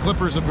 The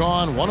Clippers have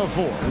gone 1 of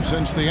 4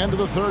 since the end of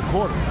the third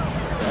quarter.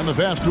 And the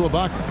pass to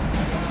Ibaka.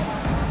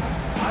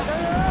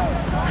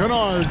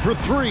 Kennard for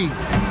 3.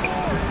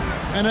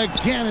 And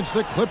again, it's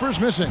the Clippers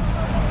missing.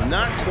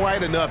 Not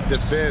quite enough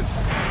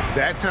defense.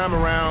 That time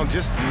around,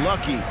 just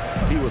lucky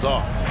he was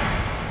off.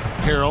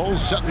 Harrell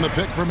setting the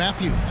pick for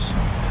Matthews.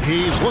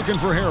 He's looking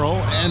for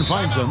Harrell and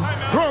finds him.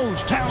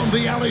 Throws down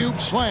the alley-oop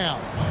slam.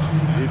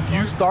 If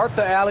you start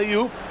the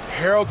alley-oop,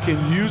 Harrell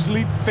can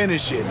usually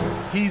finish it.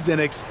 He's an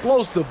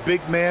explosive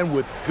big man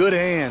with good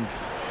hands.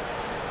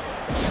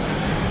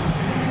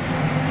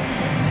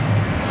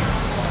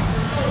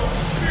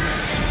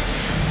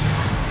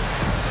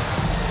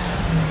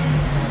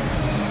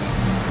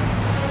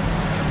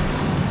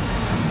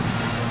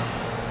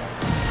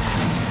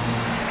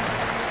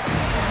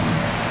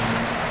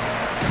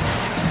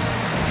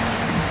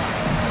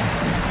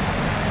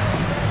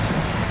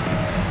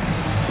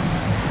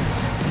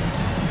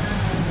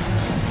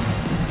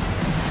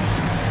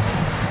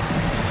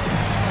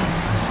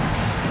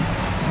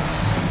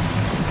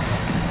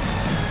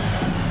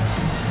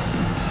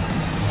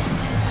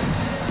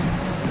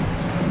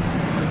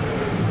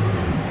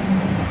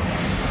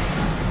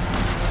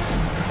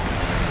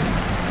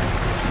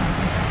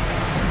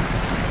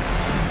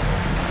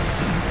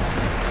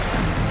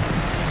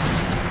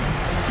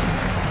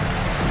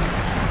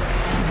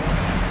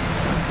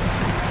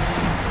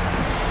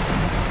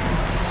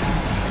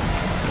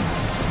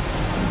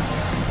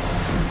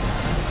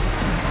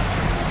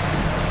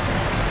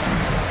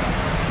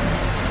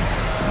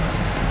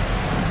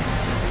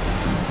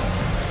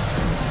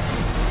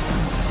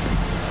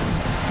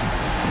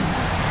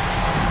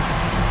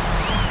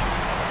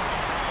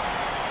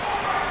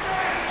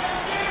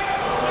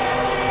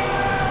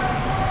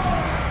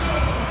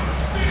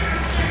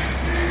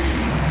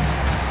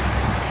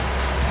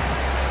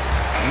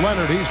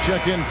 Leonard, he's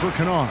checked in for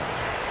Kennard.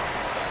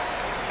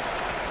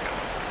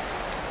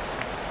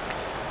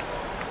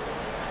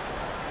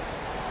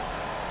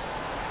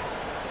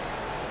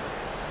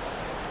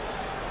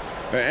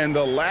 And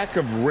the lack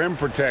of rim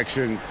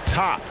protection,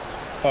 top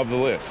of the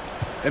list.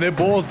 And it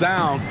boils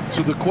down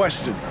to the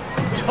question,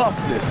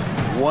 toughness.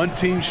 One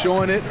team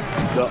showing it,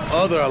 the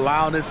other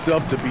allowing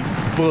itself to be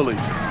bullied.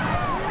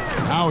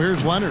 Now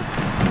here's Leonard.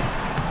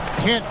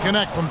 Can't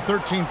connect from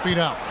 13 feet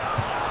out.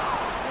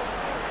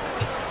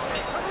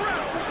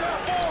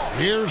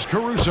 Here's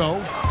Caruso,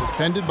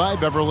 defended by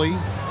Beverly.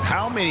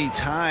 How many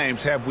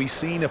times have we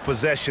seen a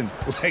possession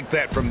like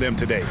that from them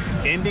today,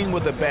 ending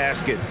with a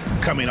basket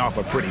coming off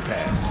a pretty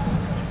pass?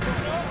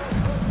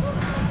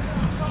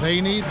 They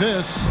need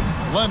this.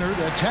 Leonard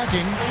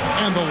attacking,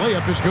 and the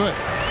layup is good.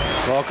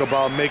 Talk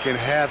about making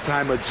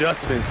halftime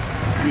adjustments.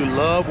 You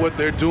love what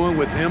they're doing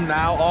with him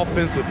now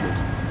offensively.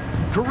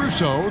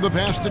 Caruso, the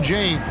pass to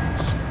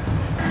James.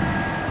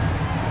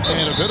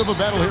 And a bit of a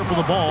battle here for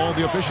the ball.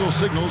 The official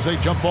signals a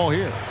jump ball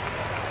here.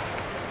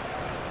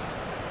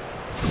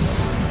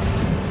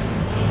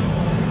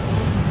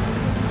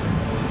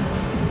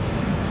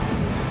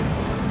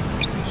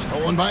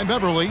 Stolen by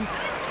Beverly.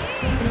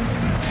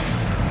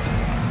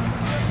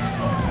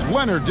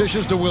 Leonard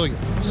dishes to Williams.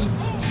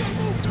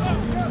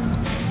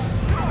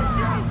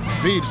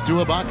 Feeds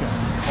to Ibaka.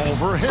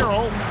 Over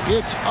Harrell.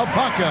 It's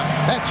Ibaka.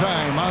 That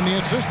time on the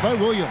assist by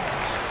Williams.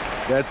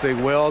 That's a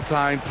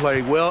well-timed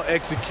play, well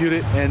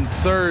executed, and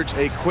Serge,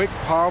 a quick,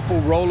 powerful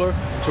roller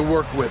to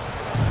work with.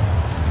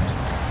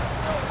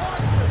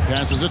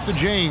 Passes it to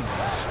James.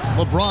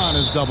 LeBron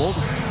is doubled,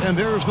 and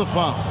there's the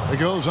foul. It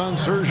goes on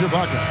Serge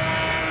Ibaka.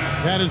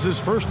 That is his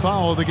first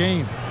foul of the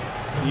game.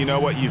 You know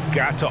what? You've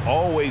got to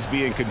always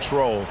be in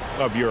control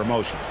of your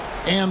emotions.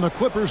 And the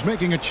Clippers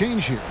making a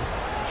change here.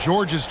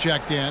 George is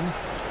checked in.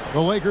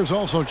 The Lakers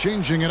also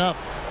changing it up.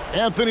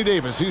 Anthony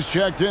Davis, he's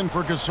checked in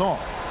for Gasol.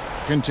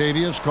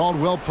 Contavious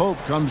Caldwell-Pope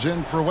comes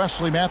in for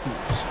Wesley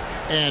Matthews.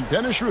 And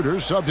Dennis Schroeder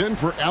subbed in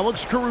for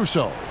Alex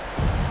Caruso.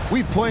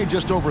 We've played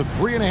just over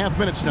 3.5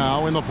 minutes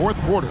now in the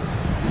fourth quarter.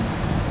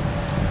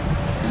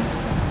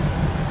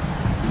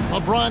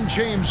 LeBron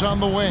James on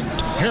the wing.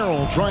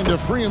 Harrell trying to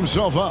free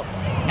himself up.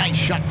 Nice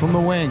shot from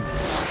the wing.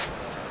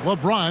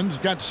 LeBron's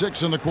got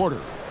 6 in the quarter.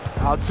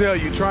 I'll tell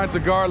you, trying to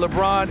guard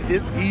LeBron,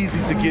 it's easy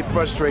to get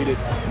frustrated,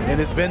 and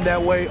it's been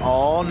that way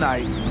all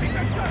night.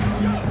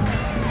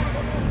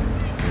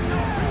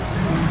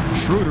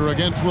 Schroeder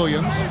against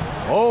Williams.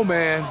 Oh,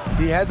 man,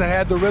 he hasn't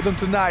had the rhythm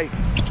tonight.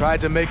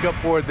 Tried to make up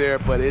for it there,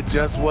 but it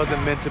just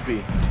wasn't meant to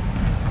be.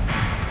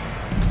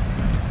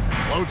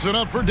 Floats it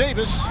up for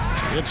Davis.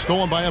 It's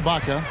stolen by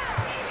Ibaka.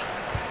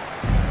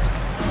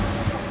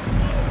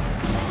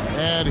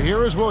 And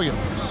here is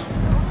Williams.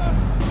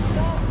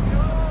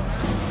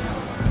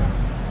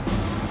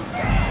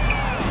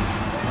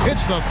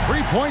 Hits the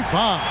three-point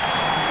bomb.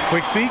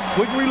 Quick feet,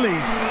 quick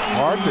release.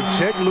 Hard to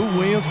check Lou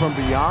Williams from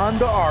beyond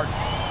the arc.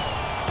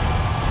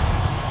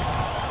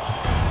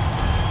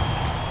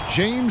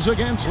 James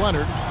against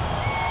Leonard.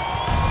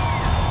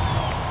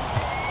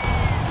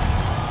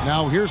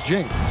 Now here's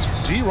James.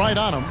 D right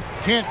on him.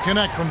 Can't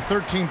connect from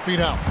 13 feet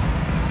out.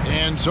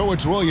 And so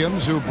it's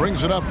Williams who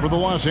brings it up for the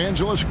Los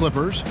Angeles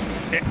Clippers.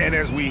 And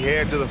as we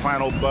head to the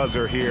final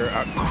buzzer here,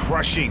 a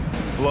crushing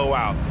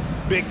blowout,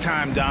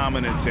 big-time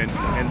dominance,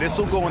 and this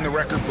will go in the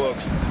record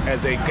books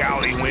as a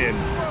gaudy win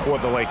for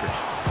the Lakers.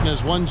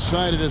 As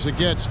one-sided as it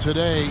gets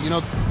today, you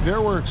know,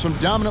 there were some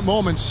dominant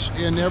moments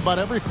in about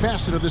every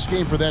facet of this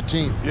game for that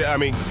team. Yeah, I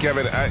mean,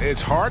 Kevin,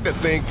 it's hard to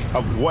think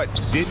of what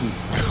didn't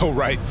go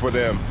right for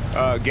them.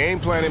 Game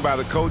planning by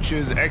the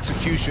coaches,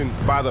 execution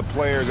by the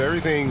players,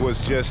 everything was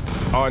just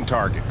on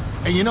target.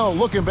 And, you know,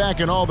 looking back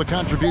at all the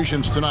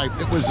contributions tonight,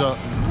 it was a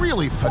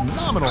really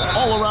phenomenal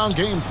all-around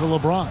game for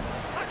LeBron.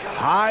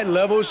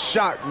 High-level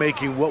shot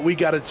making, what we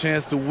got a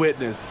chance to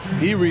witness.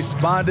 He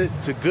responded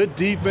to good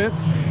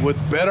defense with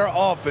better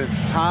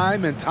offense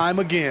time and time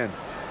again.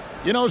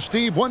 You know,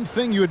 Steve, one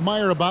thing you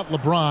admire about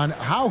LeBron,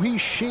 how he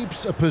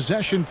shapes a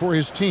possession for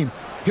his team.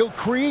 He'll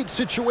create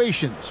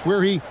situations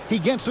where he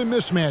gets a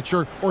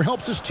mismatch or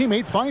helps his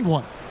teammate find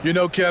one. You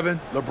know, Kevin,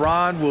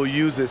 LeBron will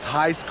use his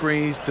high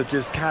screens to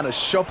just kind of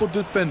shuffle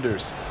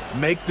defenders,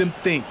 make them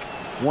think.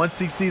 Once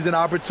he sees an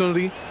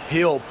opportunity,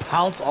 he'll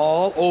pounce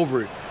all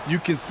over it. You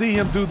can see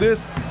him do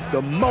this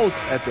the most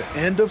at the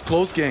end of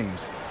close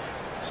games.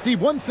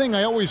 Steve, one thing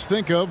I always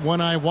think of when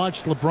I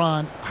watch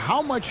LeBron,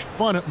 how much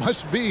fun it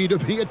must be to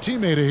be a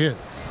teammate of his.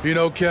 You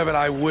know, Kevin,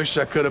 I wish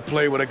I could have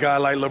played with a guy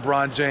like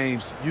LeBron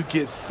James. You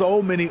get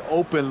so many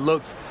open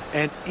looks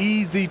and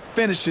easy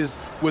finishes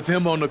with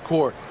him on the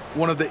court.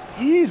 One of the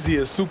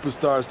easiest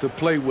superstars to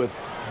play with,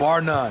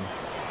 bar none.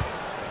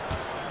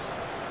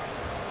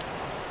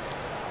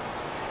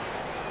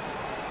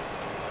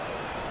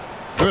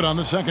 Good on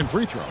the second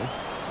free throw.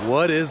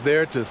 What is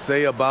there to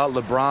say about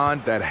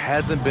LeBron that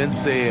hasn't been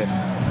said?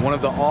 One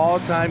of the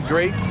all-time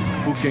greats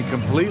who can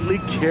completely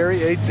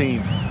carry a team.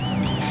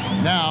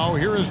 Now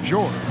here is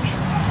George.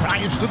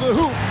 Drives to the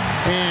hoop,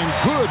 and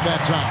good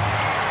that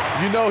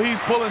time. You know he's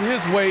pulling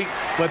his weight,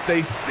 but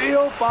they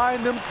still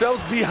find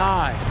themselves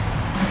behind.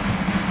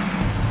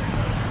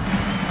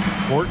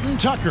 Horton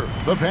Tucker,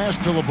 the pass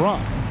to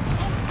LeBron.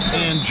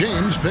 And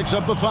James picks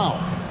up the foul.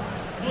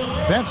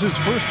 That's his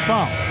first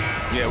foul.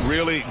 Yeah,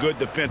 really good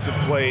defensive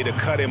play to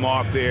cut him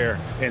off there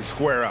and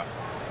square up.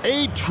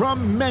 A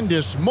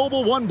tremendous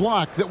mobile one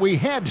block that we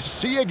had to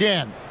see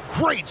again.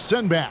 Great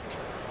send back.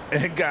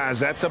 And guys,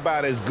 that's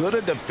about as good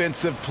a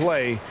defensive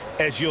play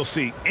as you'll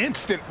see.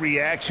 Instant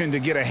reaction to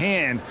get a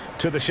hand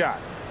to the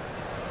shot.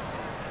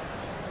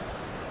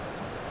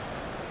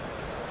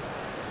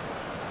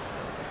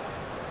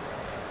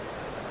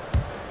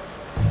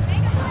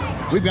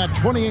 We've got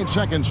 28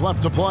 seconds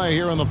left to play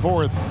here in the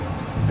fourth.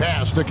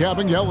 Pass to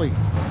Cabangeli.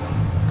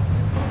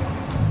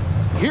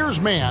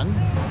 Here's Mann.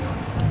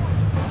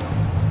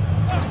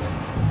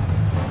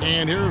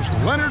 And here's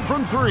Leonard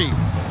from three.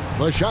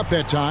 The shot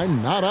that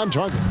time not on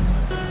target.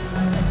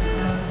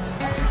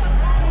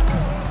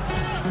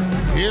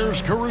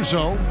 Here's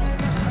Caruso.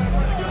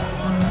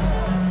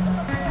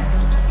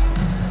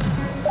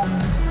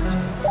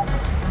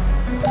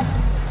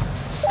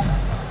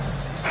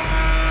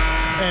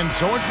 And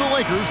so it's the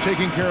Lakers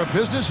taking care of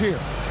business here.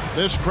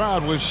 This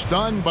crowd was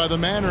stunned by the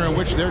manner in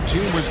which their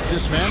team was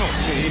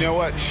dismantled. You know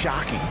what?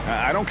 Shocking.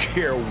 I don't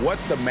care what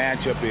the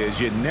matchup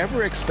is. You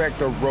never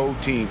expect a road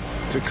team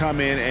to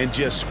come in and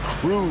just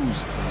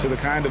cruise to the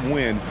kind of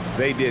win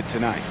they did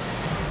tonight.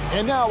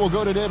 And now we'll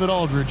go to David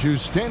Aldridge,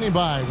 who's standing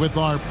by with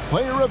our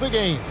player of the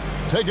game.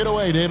 Take it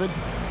away, David.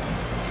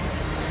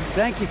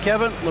 Thank you,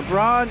 Kevin.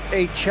 LeBron,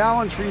 a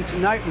challenge for you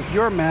tonight with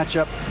your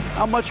matchup.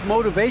 How much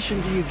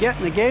motivation do you get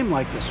in a game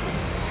like this one?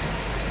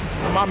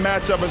 My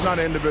matchup is not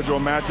an individual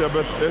matchup.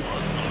 It's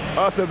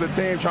us as a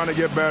team trying to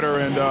get better,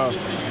 and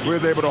we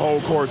was able to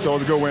hold court, so it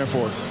was a good win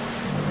for us.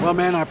 Well,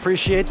 man, I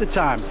appreciate the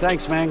time.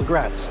 Thanks, man.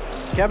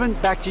 Congrats. Kevin,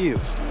 back to you.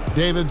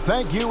 David,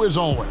 thank you as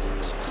always.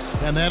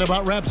 And that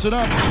about wraps it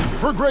up.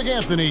 For Greg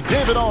Anthony,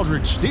 David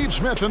Aldridge, Steve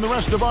Smith, and the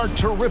rest of our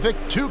terrific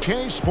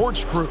 2K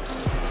Sports crew,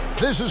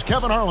 this is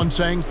Kevin Harlan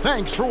saying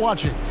thanks for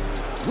watching.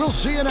 We'll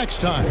see you next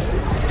time.